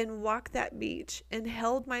and walked that beach and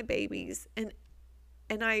held my babies, and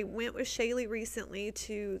I went with Shaylee recently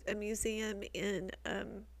to a museum in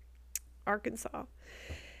Arkansas.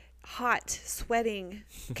 Hot, sweating,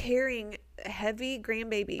 carrying heavy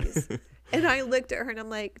grandbabies. And I looked at her and I'm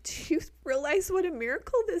like, do you realize what a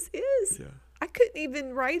miracle this is? Yeah. I couldn't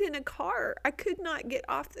even ride in a car. I could not get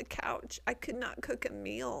off the couch. I could not cook a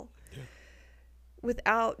meal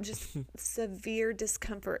without just severe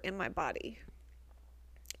discomfort in my body.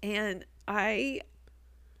 And I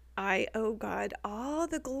owe God all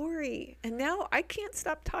the glory. And now I can't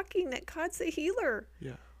stop talking that God's a healer.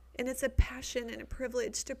 Yeah. And it's a passion and a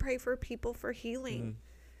privilege to pray for people for healing,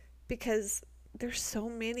 because there's so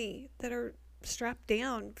many that are strapped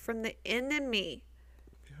down from the enemy.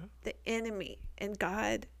 Yeah. The enemy. And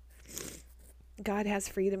God has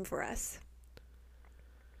freedom for us.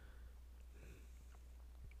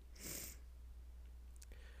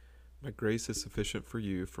 My grace is sufficient for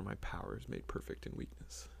you, for my power is made perfect in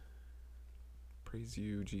weakness. Praise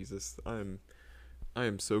you, Jesus. I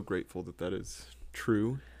am so grateful that is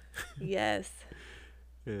true. Yes.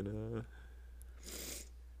 And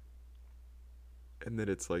that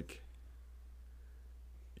it's like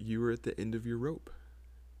you were at the end of your rope.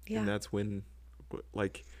 Yeah. And that's when,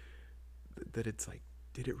 like, that it's like,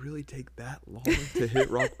 did it really take that long to hit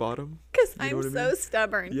rock bottom? Because I'm so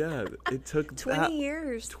stubborn. Yeah, it took 20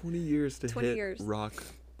 years. 20 years to hit rock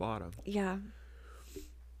bottom. Yeah.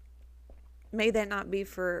 May that not be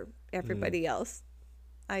for everybody else.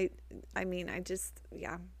 I mean,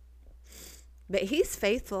 But he's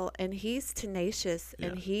faithful and he's tenacious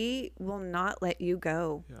and he will not let you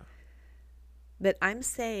go. Yeah. But I'm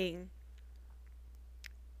saying,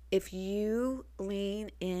 if you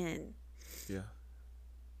lean in,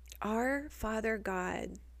 our Father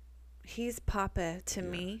God, he's Papa to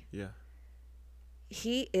me. Yeah.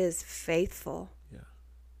 He is faithful. Yeah.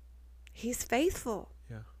 He's faithful.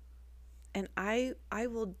 Yeah. And I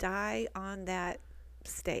will die on that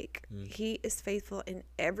stake. He is faithful in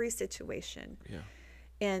every situation. Yeah.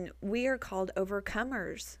 And we are called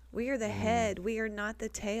overcomers. We are the head. We are not the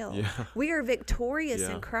tail. Yeah. We are victorious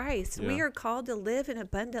in Christ. Yeah. We are called to live an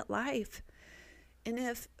abundant life. And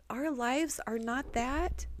if our lives are not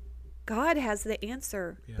that, God has the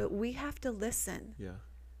answer, but we have to listen. Yeah.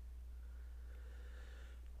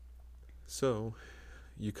 So,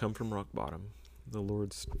 you come from rock bottom. The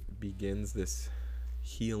Lord begins this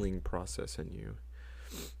healing process in you.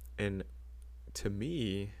 And to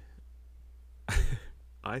me,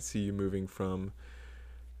 I see you moving from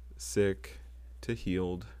sick to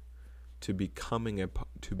healed to becoming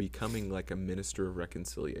like a minister of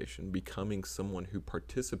reconciliation, becoming someone who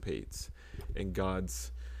participates in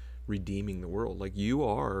God's redeeming the world. Like, you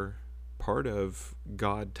are part of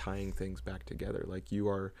God tying things back together. Like, you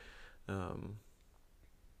are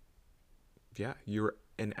you're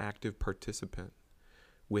an active participant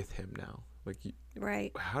with him now. Like,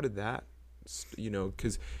 right. How did that,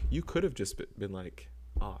 because you could have just been like,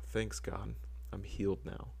 oh, thanks God, I'm healed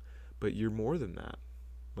now. But you're more than that.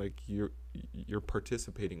 Like you're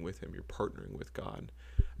participating with him. You're partnering with God.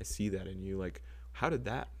 I see that in you. Like, how did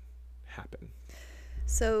that happen?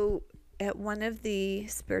 So at one of the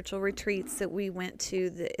spiritual retreats that we went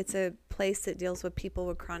to, it's a place that deals with people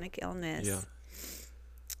with chronic illness. Yeah.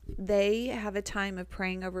 They have a time of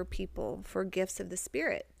praying over people for gifts of the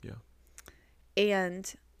Spirit. Yeah.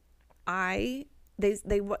 And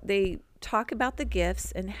they talk about the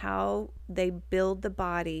gifts and how they build the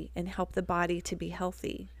body and help the body to be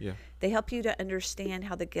healthy. Yeah. They help you to understand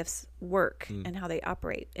how the gifts work and how they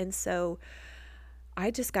operate. And so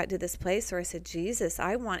I just got to this place where I said, Jesus,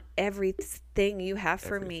 I want everything you have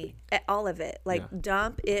for me, all of it. Like,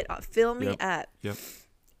 dump it, fill me up. Yep.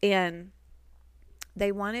 And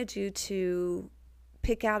they wanted you to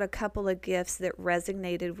pick out a couple of gifts that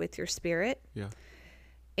resonated with your spirit. Yeah.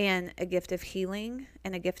 And a gift of healing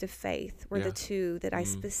and a gift of faith were the two that I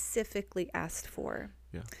specifically asked for.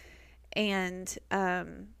 Yeah. And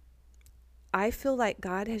I feel like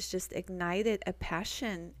God has just ignited a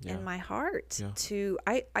passion in my heart to,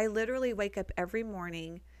 I literally wake up every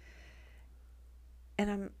morning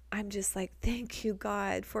and I'm just like, thank you,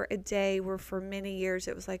 God, for a day where for many years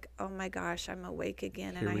it was like, oh my gosh, I'm awake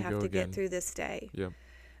again and I have to get through this day. Yeah.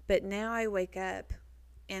 But now I wake up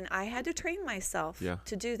and I had to train myself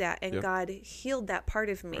to do that. And God healed that part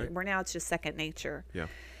of me where now it's just second nature. Yeah.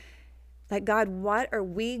 Like, God, what are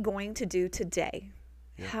we going to do today?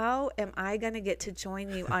 Yeah. How am I going to get to join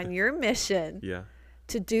you on your mission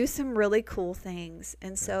to do some really cool things?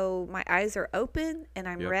 And so my eyes are open and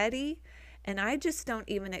I'm ready. And I just don't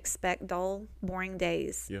even expect dull, boring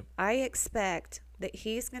days. Yep. I expect that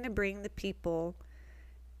he's going to bring the people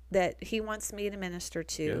that he wants me to minister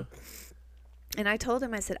to. Yeah. And I told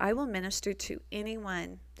him, I said, I will minister to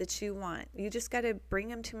anyone that you want. You just got to bring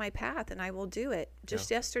them to my path and I will do it. Just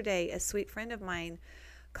yesterday, a sweet friend of mine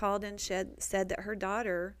called and said that her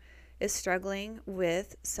daughter is struggling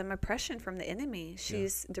with some oppression from the enemy.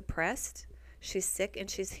 She's depressed, she's sick, and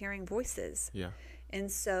she's hearing voices. Yeah. And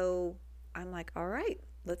so I'm like, all right,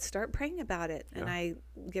 let's start praying about it. And I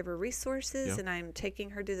give her resources and I'm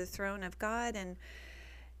taking her to the throne of God. And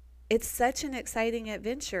it's such an exciting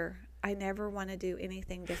adventure. I never want to do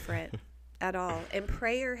anything different at all. And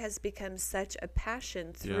prayer has become such a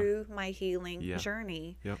passion through my healing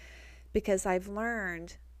journey because I've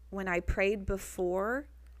learned when I prayed before,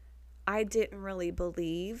 I didn't really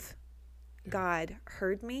believe God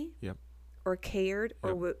heard me or cared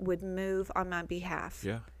or would move on my behalf.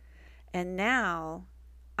 Yeah. And now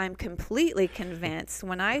I'm completely convinced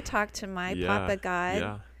when I talk to my Papa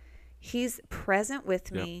God, he's present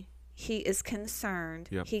with me. He is concerned.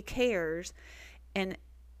 He cares, and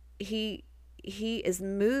he is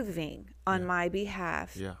moving on my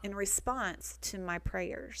behalf in response to my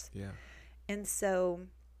prayers. Yeah. And so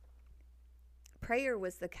prayer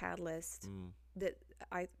was the catalyst that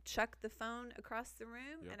I chucked the phone across the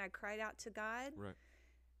room and I cried out to God,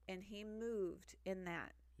 and he moved in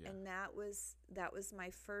that. And that was my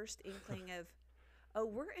first inkling of, oh,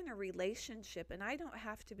 we're in a relationship and I don't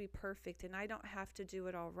have to be perfect and I don't have to do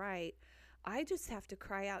it all right. I just have to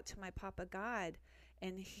cry out to my Papa God,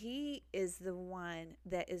 and he is the one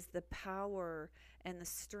that is the power and the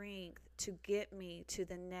strength to get me to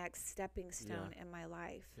the next stepping stone in my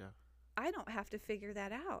life. Yeah. I don't have to figure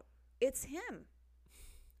that out. It's him.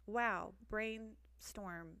 Wow. Brain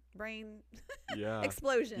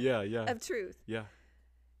explosion of truth. Yeah.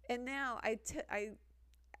 And now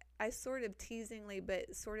I sort of teasingly,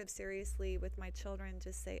 but sort of seriously with my children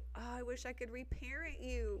just say, oh, I wish I could reparent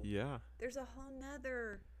you. Yeah. There's a whole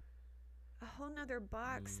nother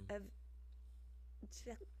box of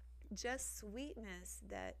just sweetness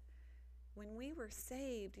that when we were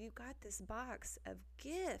saved, you got this box of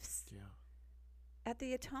gifts. Yeah. At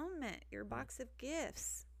the atonement, your box of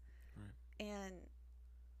gifts. Right. And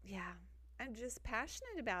I'm just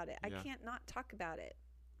passionate about it. I can't not talk about it.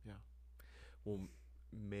 Yeah. Well,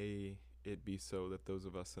 may it be so that those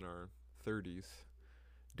of us in our 30s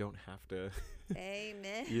don't have to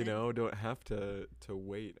amen don't have to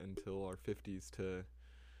wait until our 50s to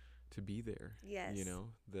be there. Yes.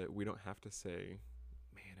 That we don't have to say,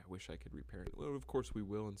 man, I wish I could repair it. Well, of course we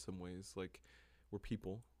will in some ways. Like, we're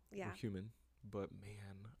people, we're human, but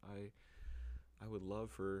man, I would love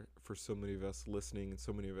for so many of us listening and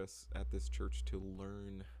so many of us at this church to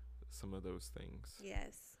learn some of those things.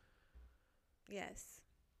 Yes.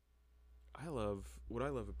 What I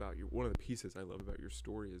love about you, one of the pieces I love about your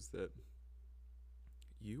story is that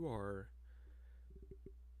you are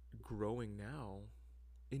growing now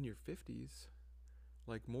in your 50s,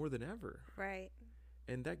 like more than ever. Right.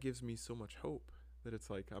 And that gives me so much hope that it's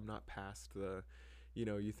like, I'm not past the,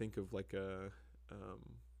 you think of like a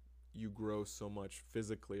you grow so much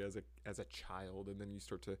physically as a child, and then you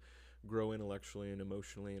start to grow intellectually and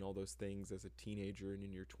emotionally and all those things as a teenager and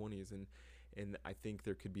in your 20s. And I think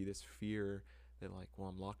there could be this fear that, like, well,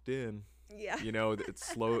 I'm locked in. Yeah. You know, it's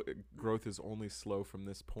slow. Growth is only slow from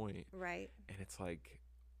this point. Right. And it's like,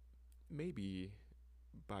 maybe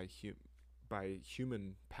by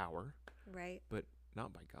human power, Right. but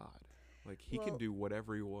not by God. Like, he can do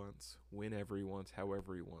whatever he wants, whenever he wants,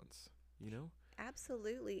 however he wants, you know?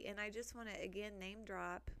 Absolutely. And I just want to, again, name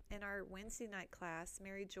drop in our Wednesday night class,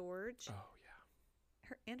 Mary George. Oh, yeah.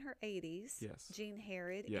 In her 80s. Yes. Jean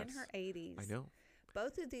Harrod Yes. in her 80s. I know.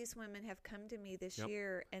 Both of these women have come to me this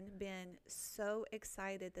year and been so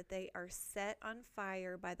excited that they are set on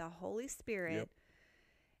fire by the Holy Spirit. Yep.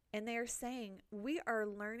 And they are saying, we are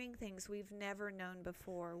learning things we've never known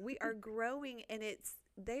before. We are growing, and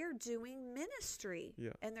they are doing ministry.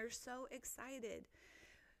 Yeah. And they're so excited.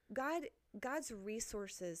 God's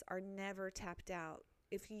resources are never tapped out.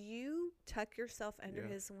 If you tuck yourself under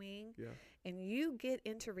his wing and you get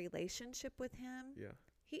into relationship with him,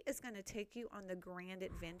 he is going to take you on the grand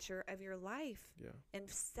adventure of your life and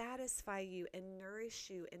satisfy you and nourish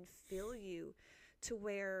you and fill you to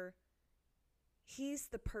where he's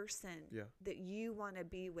the person that you want to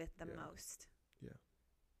be with the most. Yeah.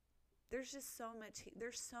 There's just so much.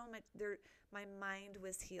 My mind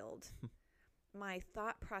was healed. My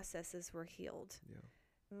thought processes were healed. Yeah.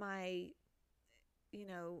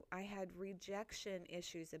 I had rejection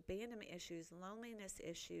issues, abandonment issues, loneliness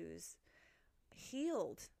issues,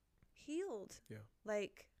 healed. Yeah.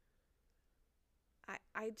 Like,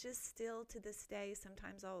 I just still to this day,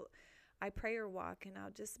 sometimes I prayer walk and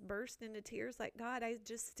I'll just burst into tears like, God, I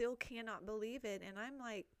just still cannot believe it. And I'm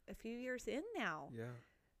like a few years in now. Yeah.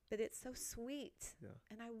 But it's so sweet. Yeah.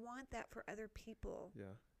 And I want that for other people.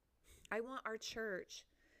 Yeah. I want our church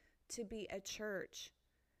to be a church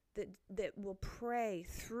that will pray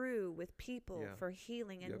through with people for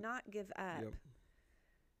healing and not give up. Yep.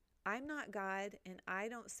 I'm not God, and I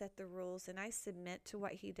don't set the rules, and I submit to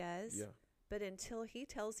what he does. Yeah. But until he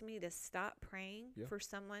tells me to stop praying for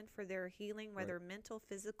someone for their healing, whether mental,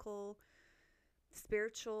 physical,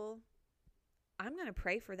 spiritual, I'm going to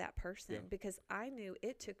pray for that person because I knew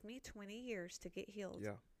it took me 20 years to get healed.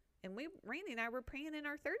 Yeah. And Randy and I were praying in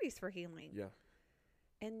our 30s for healing. Yeah.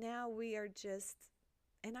 And now we are just,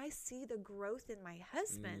 and I see the growth in my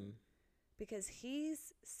husband because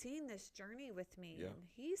he's seen this journey with me and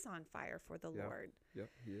he's on fire for the Lord. Yep,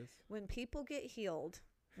 he is. When people get healed,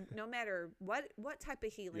 no matter what type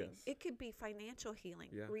of healing, it could be financial healing,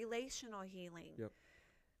 relational healing,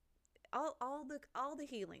 all the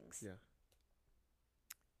healings. Yeah.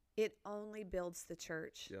 It only builds the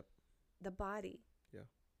church, the body. Yeah.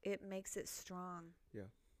 It makes it strong. Yeah.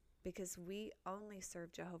 Because we only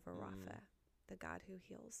serve Jehovah Rapha, the God who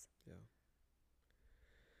heals. Yeah.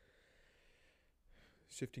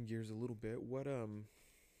 Shifting gears a little bit, what are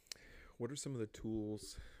some of the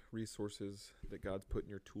tools, resources that God's put in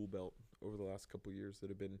your tool belt over the last couple of years that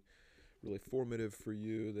have been really formative for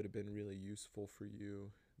you, that have been really useful for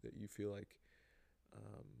you, that you feel like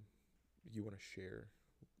you want to share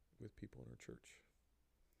with people in our church?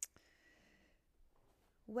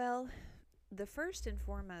 Well, the first and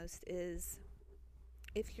foremost is,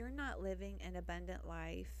 if you're not living an abundant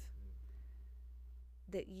life,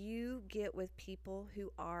 that you get with people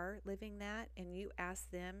who are living that and you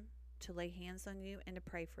ask them to lay hands on you and to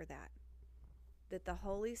pray for that. That the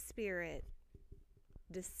Holy Spirit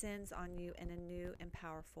descends on you in a new and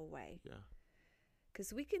powerful way. Yeah.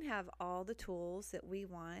 Because we can have all the tools that we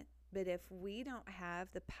want, but if we don't have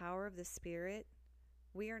the power of the Spirit,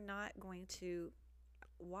 we are not going to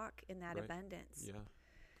walk in that abundance. Yeah.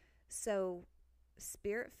 So,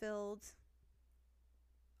 Spirit-filled,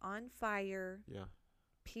 on fire,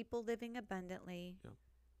 people living abundantly,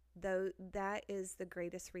 though that is the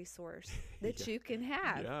greatest resource that you can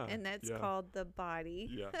have, and that's called the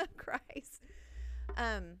body of Christ.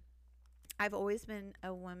 I've always been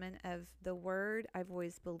a woman of the Word. I've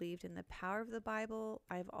always believed in the power of the Bible.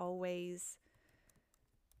 I've always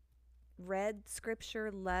read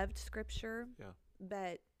Scripture, loved Scripture. Yeah.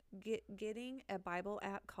 But getting a Bible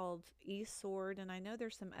app called eSword, and I know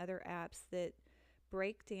there's some other apps that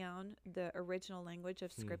break down the original language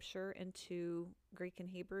of Scripture into Greek and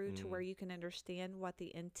Hebrew to where you can understand what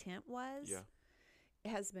the intent was. Yeah. It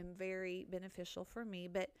has been very beneficial for me.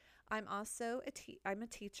 But I'm also I'm a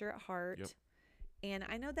teacher at heart. Yep. And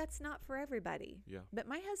I know that's not for everybody. Yeah. But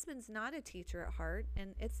my husband's not a teacher at heart,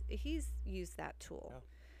 and he's used that tool.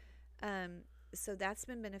 Yeah. So that's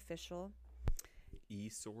been beneficial.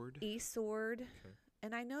 eSword? eSword. Okay.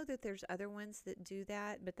 And I know that there's other ones that do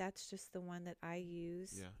that, but that's just the one that I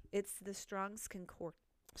use. Yeah. It's the Strong's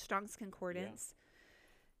Concordance.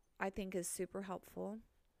 I think is super helpful.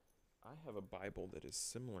 I have a Bible that is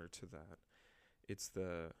similar to that. It's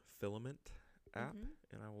the Filament app,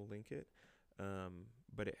 and I will link it.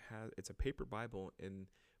 But it's a paper Bible, and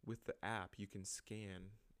with the app, you can scan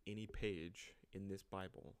any page in this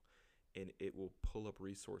Bible, and it will pull up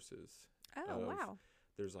resources. Oh, wow.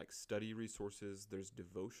 There's like study resources, there's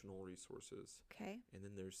devotional resources. Okay. And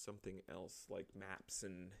then there's something else like maps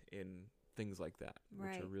and things like that,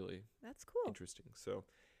 Right. which are really That's cool. interesting. So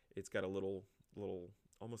it's got a little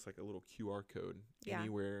almost like a little QR code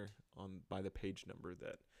anywhere by the page number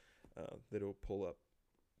that it'll pull up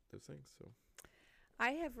those things. So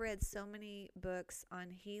I have read so many books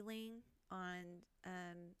on healing. I'm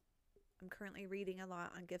currently reading a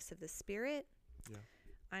lot on gifts of the Spirit. yeah.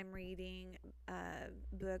 I'm reading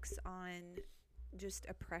books on just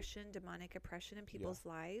oppression, demonic oppression in people's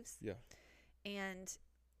lives. Yeah. And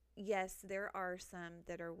yes, there are some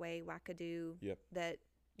that are way wackadoo that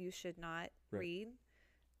you should not read.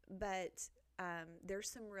 But there's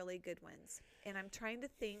some really good ones. And I'm trying to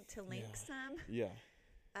think to link some. Yeah.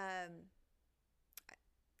 I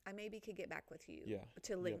maybe could get back with you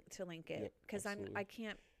to link it, because I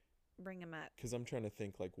can't bring them up. Because I'm trying to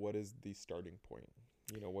think, like, what is the starting point?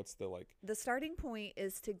 What's the starting point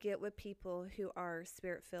is to get with people who are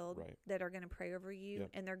Spirit-filled, that are going to pray over you,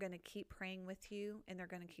 and they're going to keep praying with you, and they're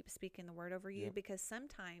going to keep speaking the word over you, because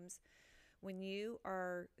sometimes when you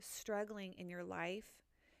are struggling in your life,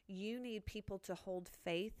 you need people to hold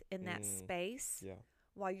faith in that space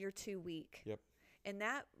while you're too weak. Yep. And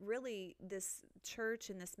that really, this church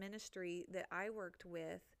and this ministry that I worked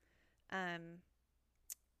with,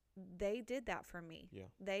 they did that for me. Yeah.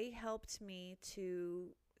 They helped me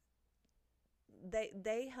to,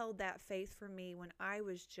 they held that faith for me when I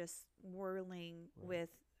was just whirling with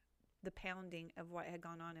the pounding of what had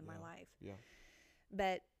gone on in my life. Yeah.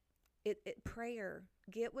 But prayer,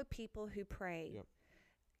 get with people who pray. Yep.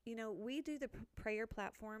 We do the prayer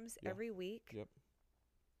platforms every week. Yep.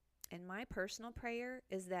 And my personal prayer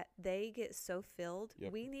is that they get so filled.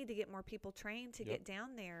 Yep. We need to get more people trained to get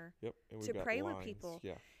down there to pray with people.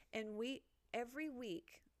 Yeah. And we, every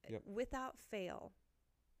week, without fail,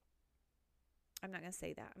 I'm not going to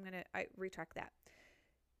say that. I retract that.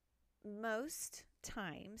 Most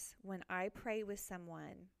times when I pray with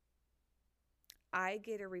someone, I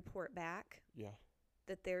get a report back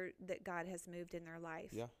that God has moved in their life.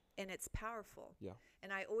 Yeah. And it's powerful. Yeah.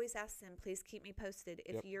 And I always ask them, please keep me posted.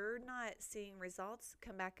 If you're not seeing results,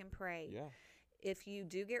 come back and pray. Yeah. If you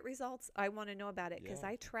do get results, I want to know about it, because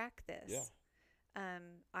I track this. Yeah.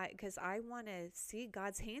 Because I want to see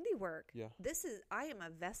God's handiwork. Yeah. I am a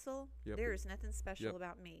vessel. Yep. There is nothing special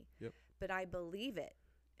about me. Yep. But I believe it.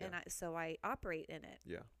 And so I operate in it.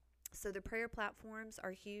 Yeah. So the prayer platforms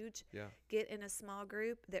are huge. Yeah. Get in a small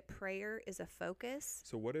group that prayer is a focus.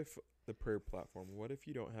 So what if the prayer platform, what if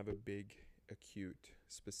you don't have a big, acute,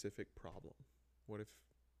 specific problem? What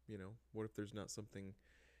if there's not something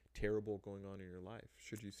terrible going on in your life?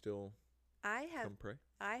 Should you still come pray?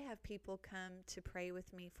 I have people come to pray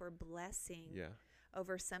with me for blessing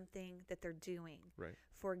over something that they're doing,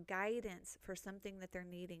 for guidance, for something that they're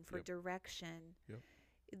needing, for direction. Yep.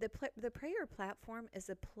 The prayer platform is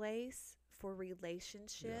a place for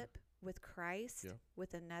relationship with Christ,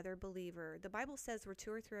 with another believer. The Bible says where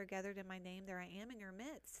 2 or 3 are gathered in my name, there I am in your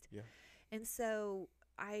midst. Yeah. And so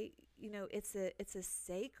it's a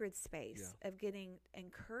sacred space of getting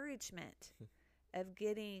encouragement, of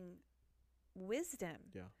getting wisdom,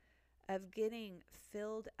 of getting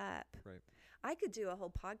filled up. Right. I could do a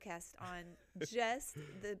whole podcast on just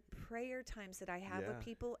the prayer times that I have with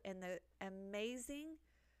people and the amazing,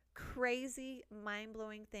 crazy,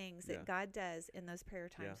 mind-blowing things that God does in those prayer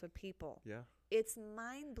times with people. Yeah. It's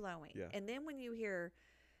mind-blowing. Yeah. And then when you hear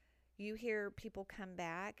people come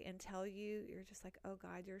back and tell you, you're just like, oh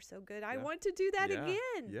God, you're so good. I want to do that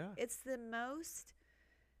again. Yeah. It's the most,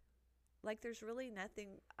 like, there's really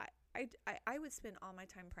nothing. I would spend all my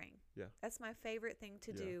time praying. Yeah. That's my favorite thing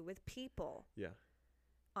to do with people. Yeah.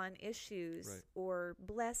 On issues or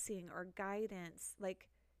blessing or guidance. Like,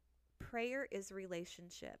 prayer is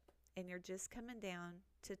relationship, and you're just coming down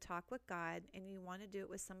to talk with God, and you want to do it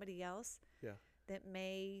with somebody else that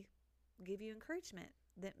may give you encouragement,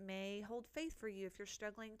 that may hold faith for you if you're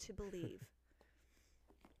struggling to believe.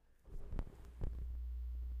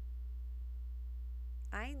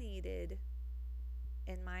 I needed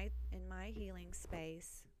in my healing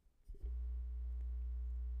space,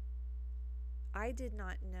 I did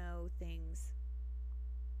not know things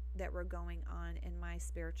that were going on in my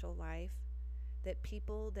spiritual life that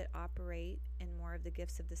people that operate in more of the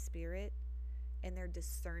gifts of the Spirit and they're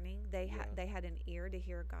discerning, they had an ear to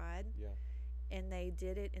hear God. Yeah. And they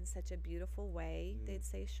did it in such a beautiful way. They'd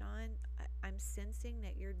say, Sean, I'm sensing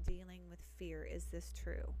that you're dealing with fear. Is this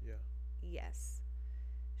true? Yeah. Yes.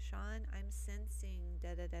 Sean, I'm sensing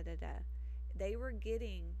da-da-da-da-da. They were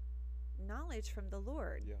getting knowledge from the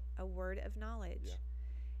Lord, a word of knowledge. Yeah.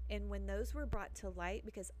 And when those were brought to light,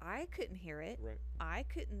 because I couldn't hear it, Right. I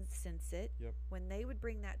couldn't sense it, Yep. when they would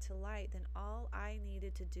bring that to light, then all I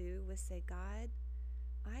needed to do was say, God,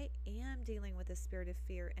 I am dealing with a spirit of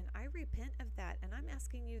fear, and I repent of that, and I'm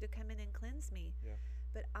asking you to come in and cleanse me. Yeah.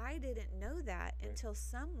 But I didn't know that until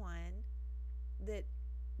someone that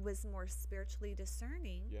was more spiritually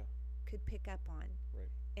discerning could pick up on. Right.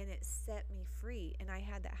 And it set me free. And I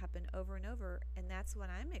had that happen over and over. And that's what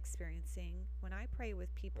I'm experiencing when I pray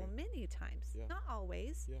with people many times. Yeah. Not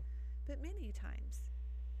always, but many times.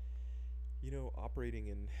 You know, operating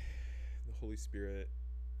in the Holy Spirit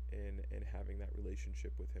and having that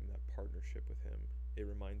relationship with him, that partnership with him, it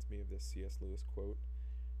reminds me of this C.S. Lewis quote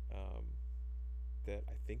that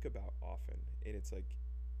I think about often. And it's like,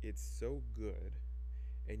 it's so good,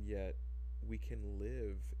 and yet we can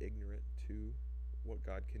live ignorant to what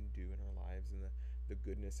God can do in our lives, and the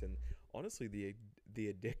goodness, and honestly the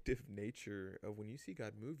addictive nature of when you see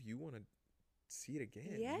God move, you want to see it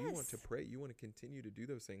again. Yes. You want to pray. You want to continue to do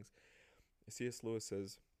those things. C.S. Lewis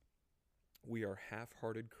says, we are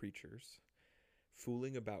half-hearted creatures,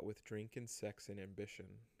 fooling about with drink and sex and ambition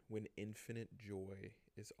when infinite joy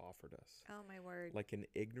is offered us. Oh, my word. Like an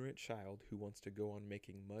ignorant child who wants to go on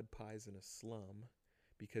making mud pies in a slum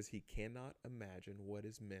because he cannot imagine what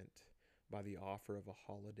is meant by the offer of a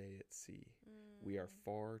holiday at sea. We are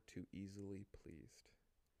far too easily pleased.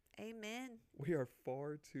 Amen. We are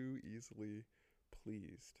far too easily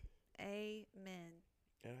pleased. Amen.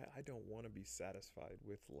 And I don't want to be satisfied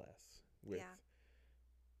with less,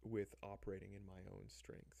 with operating in my own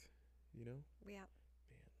strength, you know? Yeah.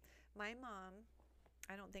 Man. My mom,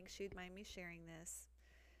 I don't think she'd mind me sharing this.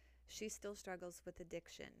 She still struggles with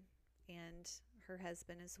addiction, and her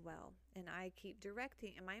husband as well. And I keep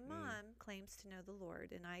directing, and my mom claims to know the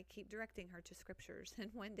Lord, and I keep directing her to scriptures.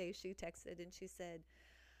 And one day she texted and she said,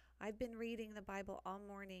 I've been reading the Bible all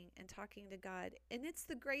morning and talking to God, and it's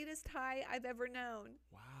the greatest high I've ever known.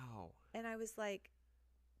 Wow. And I was like,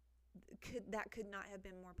 that could not have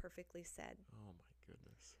been more perfectly said. Oh my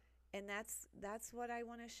goodness. And that's what I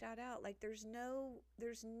want to shout out. Like, there's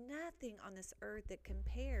nothing on this earth that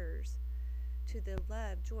compares to the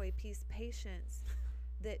love, joy, peace, patience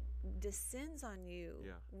that descends on you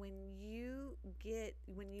when you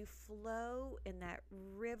flow in that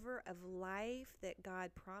river of life that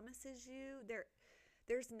God promises you.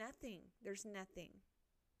 There's nothing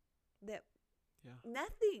that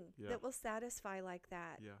that will satisfy like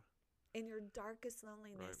that. Yeah. In your darkest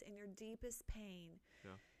loneliness, in your deepest pain,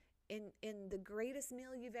 in the greatest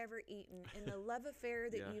meal you've ever eaten, in the love affair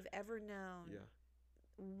that you've ever known.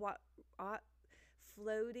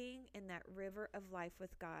 Floating in that river of life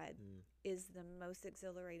with God is the most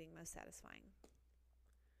exhilarating, most satisfying.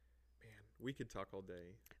 Man, we could talk all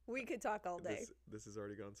day. We could talk all day. This has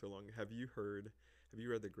already gone so long. Have you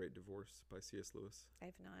read The Great Divorce by C.S. Lewis?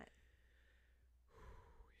 I've not.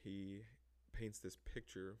 He paints this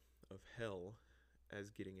picture of hell as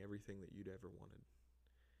getting everything that you'd ever wanted.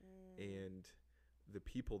 And the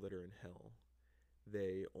people that are in hell,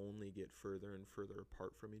 they only get further and further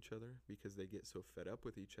apart from each other because they get so fed up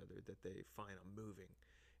with each other that they find them moving.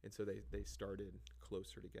 And so they started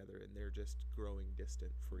closer together, and they're just growing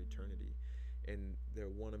distant for eternity. And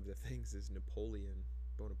one of the things is Napoleon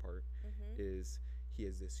Bonaparte is he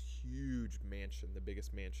has this huge mansion, the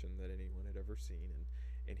biggest mansion that anyone had ever seen.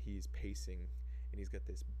 And he's pacing, and he's got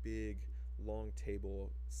this big long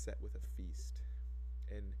table set with a feast.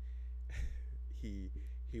 And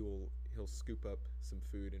he'll scoop up some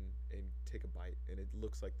food and take a bite, and it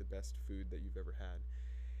looks like the best food that you've ever had,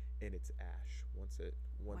 and it's ash. Once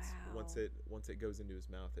it goes into his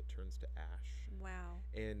mouth, it turns to ash. Wow.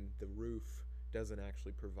 And the roof doesn't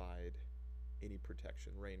actually provide any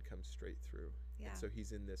protection. Rain comes straight through. And so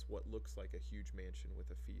he's in this what looks like a huge mansion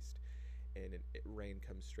with a feast, and rain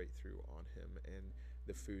comes straight through on him, and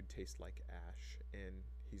the food tastes like ash, and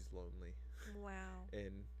he's lonely. Wow.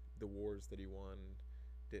 And the wars that he won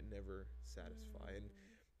didn't ever satisfy.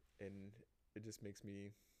 And it just makes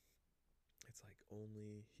me, it's like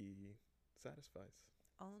only he satisfies.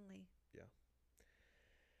 Only. Yeah.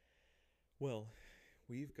 Well,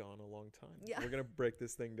 we've gone a long time. Yeah. We're going to break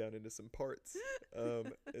this thing down into some parts.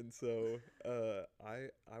 And so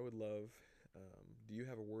I would love Do you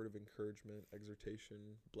have a word of encouragement, exhortation,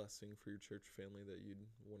 blessing for your church family that you'd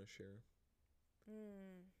want to share?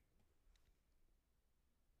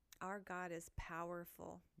 Our God is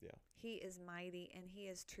powerful. Yeah. He is mighty, and he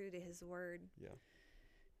is true to his word. Yeah.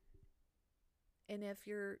 And if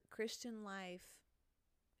your Christian life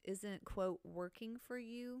isn't, quote, working for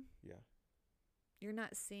you, Yeah. you're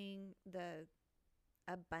not seeing the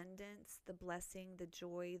abundance, the blessing, the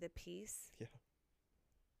joy, the peace. Yeah.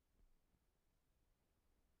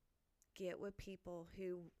 Get with people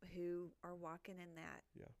who are walking in that.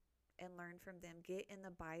 Yeah. And learn from them. Get in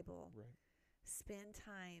the Bible. Right. Spend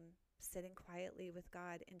time sitting quietly with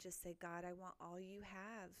God and just say, God, I want all you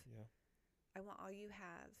have. Yeah. I want all you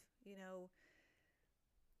have. You know,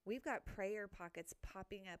 we've got prayer pockets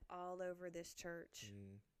popping up all over this church.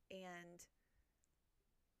 And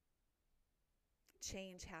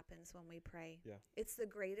change happens when we pray. Yeah. It's the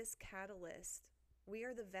greatest catalyst. We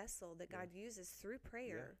are the vessel that God uses through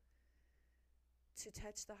prayer to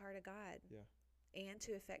touch the heart of God. Yeah. And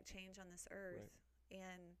to affect change on this earth. Right.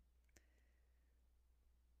 And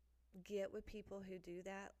get with people who do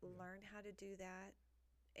that. Learn how to do that.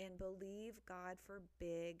 And believe God for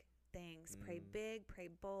big things. Pray big, pray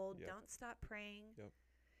bold. Yep. Don't stop praying. Yep.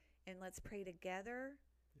 And let's pray together.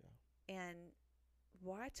 Yeah. And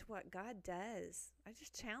watch what God does. I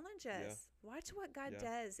just challenge us. Yeah. Watch what God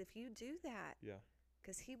does if you do that. Yeah.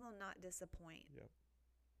 Because he will not disappoint. Yep.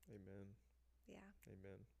 Amen. Yeah.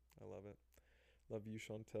 Amen. I love it. Love you,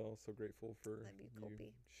 Seantel. So grateful for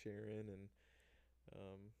you sharing. And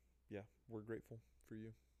we're grateful for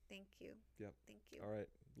you. Thank you. Yep. Thank you. All right.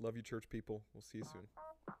 Love you, church people. We'll see you soon.